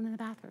want to put one in the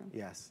bathroom.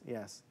 Yes,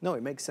 yes. No,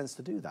 it makes sense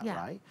to do that,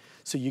 right?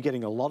 So you're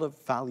getting a lot of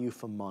value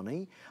for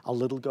money. A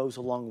little goes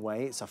a long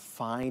way. It's a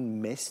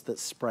fine mist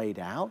that's sprayed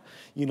out.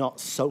 You're not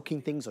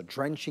soaking things or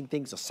drenching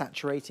things or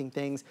saturating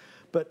things,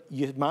 but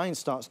your mind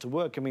starts to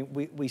work. I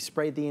mean, we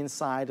sprayed the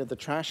inside of the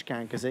trash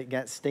can because it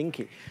gets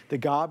stinky. The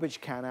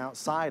garbage can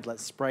outside,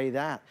 let's spray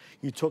that.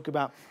 You talk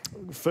about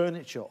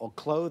furniture or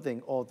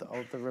clothing or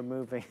the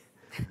removing.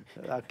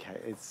 Okay,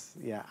 it's,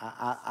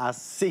 our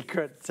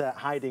secret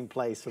hiding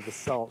place for the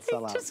salt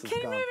sellouts is gone. Just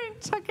came in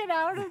and took it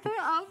out of the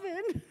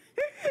oven.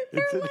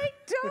 They're like,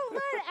 don't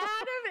let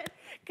Adam.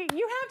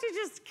 You have to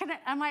just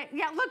connect. I'm like,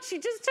 yeah, look, she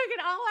just took it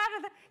all out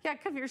of the, yeah,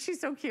 come here, she's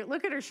so cute.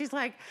 Look at her, she's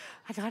like,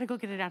 I gotta go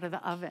get it out of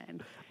the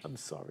oven. I'm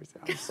sorry,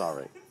 I'm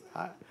sorry.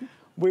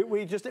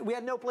 We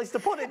had no place to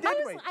put it, did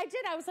we?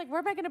 I was like, where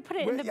am I gonna put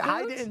it? In the boot?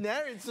 Hide it in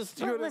there, it's just...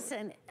 But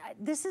listen,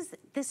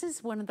 this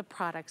is one of the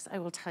products I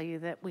will tell you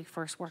that we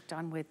first worked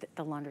on with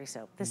the laundry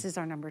soap. This is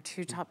our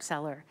 #2 top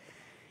seller.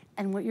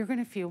 And what you're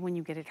gonna feel when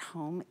you get it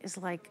home is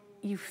like,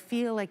 you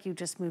feel like you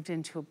just moved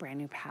into a brand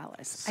new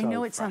palace. I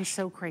know it sounds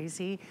so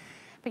crazy,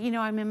 but you know,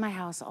 I'm in my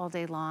house all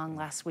day long.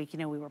 Last week, you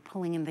know, we were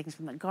pulling in things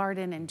from the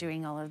garden and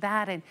doing all of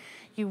that. And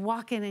you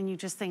walk in and you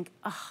just think,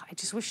 oh, I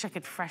just wish I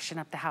could freshen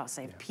up the house.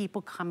 I have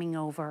people coming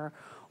over,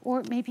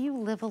 or maybe you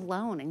live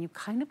alone and you've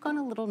kind of gone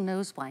a little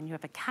nose blind. You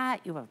have a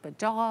cat, you have a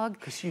dog.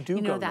 Because you do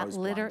know, go that nose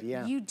litter,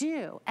 blind, you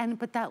do.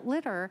 But that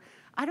litter,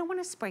 I don't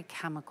want to spray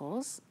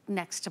chemicals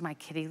next to my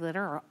kitty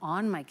litter or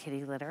on my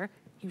kitty litter.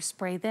 You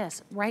spray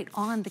this right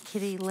on the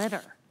kitty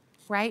litter,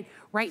 right?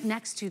 Right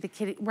next to the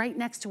kitty, right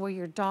next to where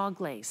your dog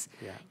lays.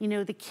 You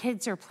know, the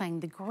kids are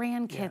playing, the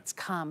grandkids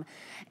come,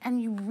 and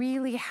you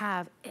really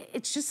have,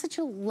 it's just such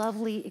a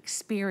lovely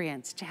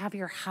experience to have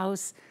your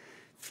house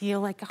feel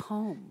like a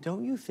home.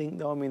 Don't you think,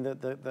 though, I mean,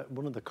 that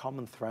one of the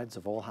common threads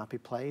of All Happy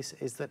Place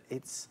is that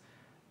it's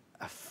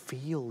a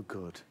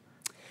feel-good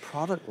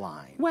product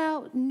line?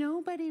 Well,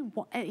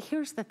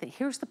 here's the thing,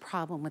 here's the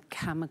problem with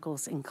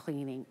chemicals in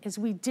cleaning, is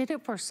we did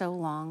it for so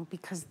long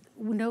because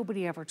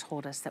nobody ever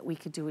told us that we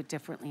could do it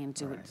differently and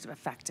do it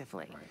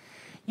effectively.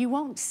 You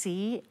won't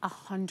see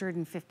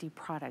 150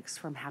 products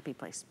from Happy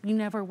Place. You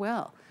never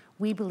will.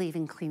 We believe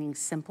in cleaning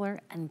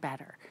simpler and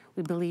better.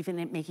 We believe in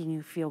it making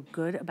you feel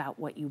good about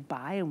what you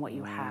buy and what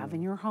you have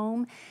in your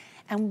home.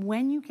 And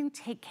when you can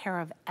take care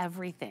of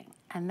everything,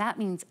 and that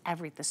means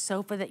the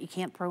sofa that you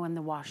can't throw in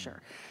the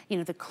washer, you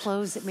know, the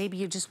clothes that maybe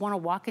you just want to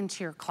walk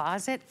into your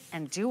closet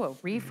and do a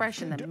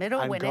refresh in the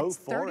middle when it's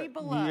 30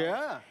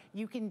 below.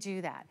 You can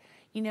do that.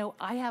 You know,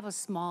 I have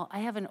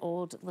an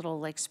old little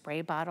like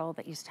spray bottle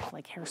that used to have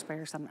like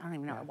hairspray or something. I don't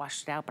even know, I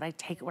washed it out, but I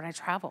take it when I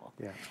travel.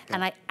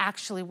 And I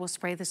actually will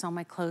spray this on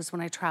my clothes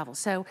when I travel.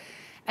 So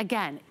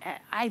again,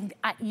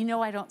 you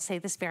know, I don't say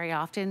this very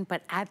often,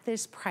 but at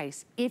this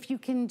price, if you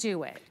can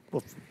do it,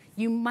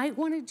 you might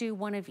want to do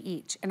one of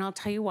each, and I'll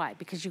tell you why.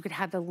 Because you could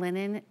have the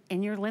linen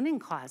in your linen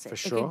closet.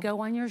 It could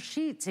go on your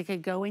sheets. It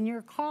could go in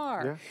your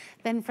car.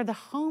 Then for the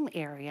home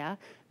area,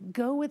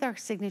 go with our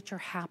signature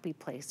Happy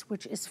Place,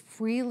 which is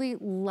really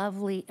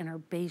lovely and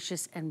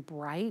herbaceous and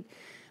bright.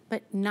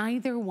 But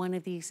neither one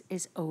of these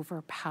is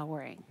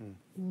overpowering.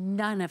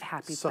 None of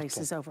Happy Place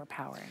is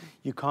overpowering.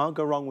 You can't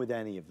go wrong with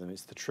any of them,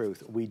 it's the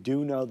truth. We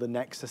do know the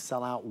next to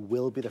sell out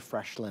will be the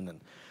fresh linen.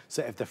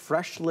 So if the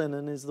fresh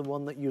linen is the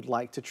one that you'd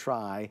like to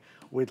try,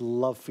 we'd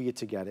love for you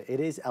to get it. It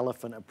is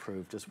elephant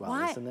approved as well,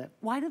 isn't it?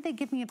 Why did they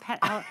give me a pet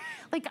elephant?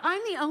 Like,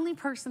 I'm the only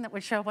person that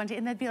would show up one day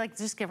and they'd be like,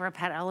 just give her a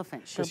pet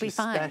elephant. She'll be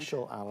fine.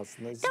 Special,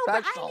 Alison. No,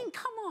 but I mean,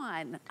 come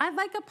on. I'd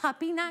like a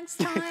puppy next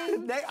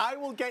time. I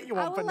will get you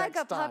one for next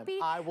time. Puppy,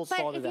 I will sort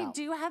it out. But if you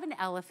do have an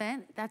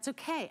elephant, that's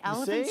okay.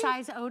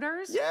 Elephant-size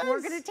odors,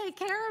 we're going to take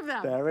care of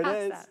them. There it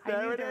is.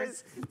 There it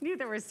is. I knew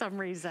there was some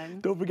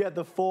reason. Don't forget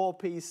the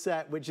 4-piece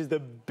set, which is the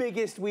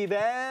biggest we've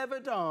ever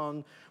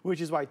done,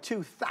 which is why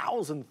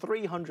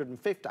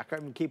 2,350, I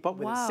can't even keep up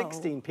with it,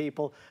 16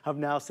 people have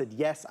now said,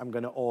 yes, I'm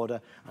going to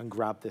order and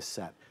grab this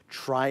set.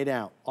 try it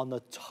out on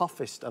the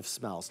toughest of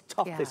smells,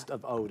 toughest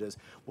of odors.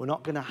 We're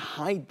not gonna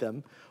hide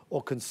them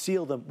or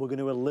conceal them, we're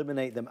gonna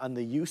eliminate them. And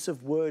the use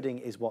of wording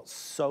is what's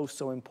so,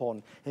 so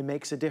important. It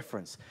makes a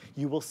difference.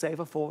 You will save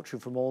a fortune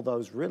from all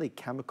those really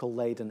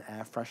chemical-laden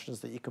air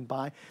fresheners that you can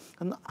buy.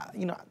 And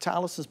you know, to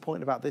Alison's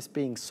point about this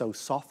being so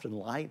soft and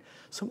light,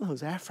 some of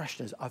those air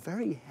fresheners are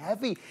very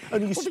heavy.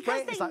 And you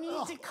spray it, it's like,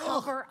 because they need to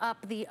cover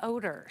up the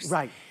odors.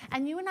 Right.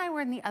 And you and I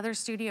were in the other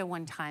studio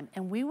one time,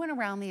 and we went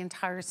around the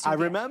entire studio.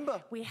 I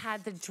remember. We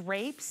had the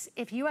drapes.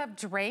 If you have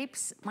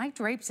drapes, my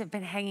drapes have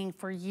been hanging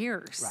for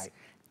years. Right.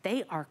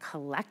 They are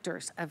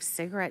collectors of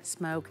cigarette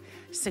smoke,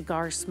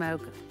 cigar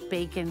smoke,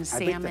 bacon,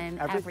 salmon,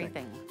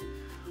 everything.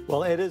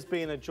 Well, it has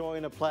been a joy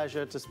and a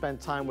pleasure to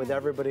spend time with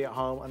everybody at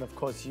home, and of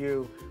course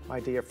you, my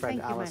dear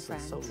friend Alison.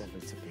 So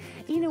lovely to be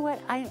here. You know what?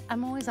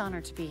 I'm always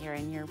honored to be here,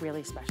 and you're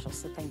really special,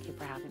 so thank you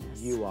for having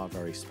us. You are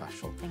very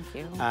special. Thank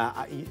you.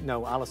 You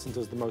know, Alison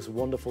does the most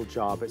wonderful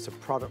job. It's a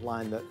product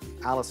line that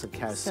Alison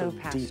cares so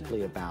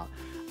deeply about.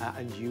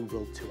 And you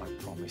will too,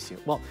 I promise you.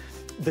 Well,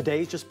 the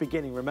day is just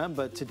beginning.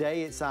 Remember,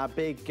 today it's our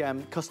big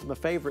customer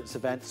favorites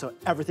event, so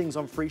everything's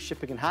on free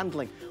shipping and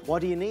handling. What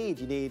do you need?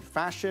 You need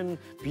fashion,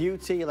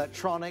 beauty,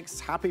 electronics,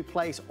 happy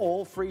place,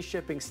 all free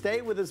shipping. Stay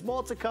with us,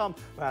 more to come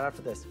right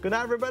after this. Good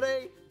night,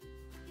 everybody.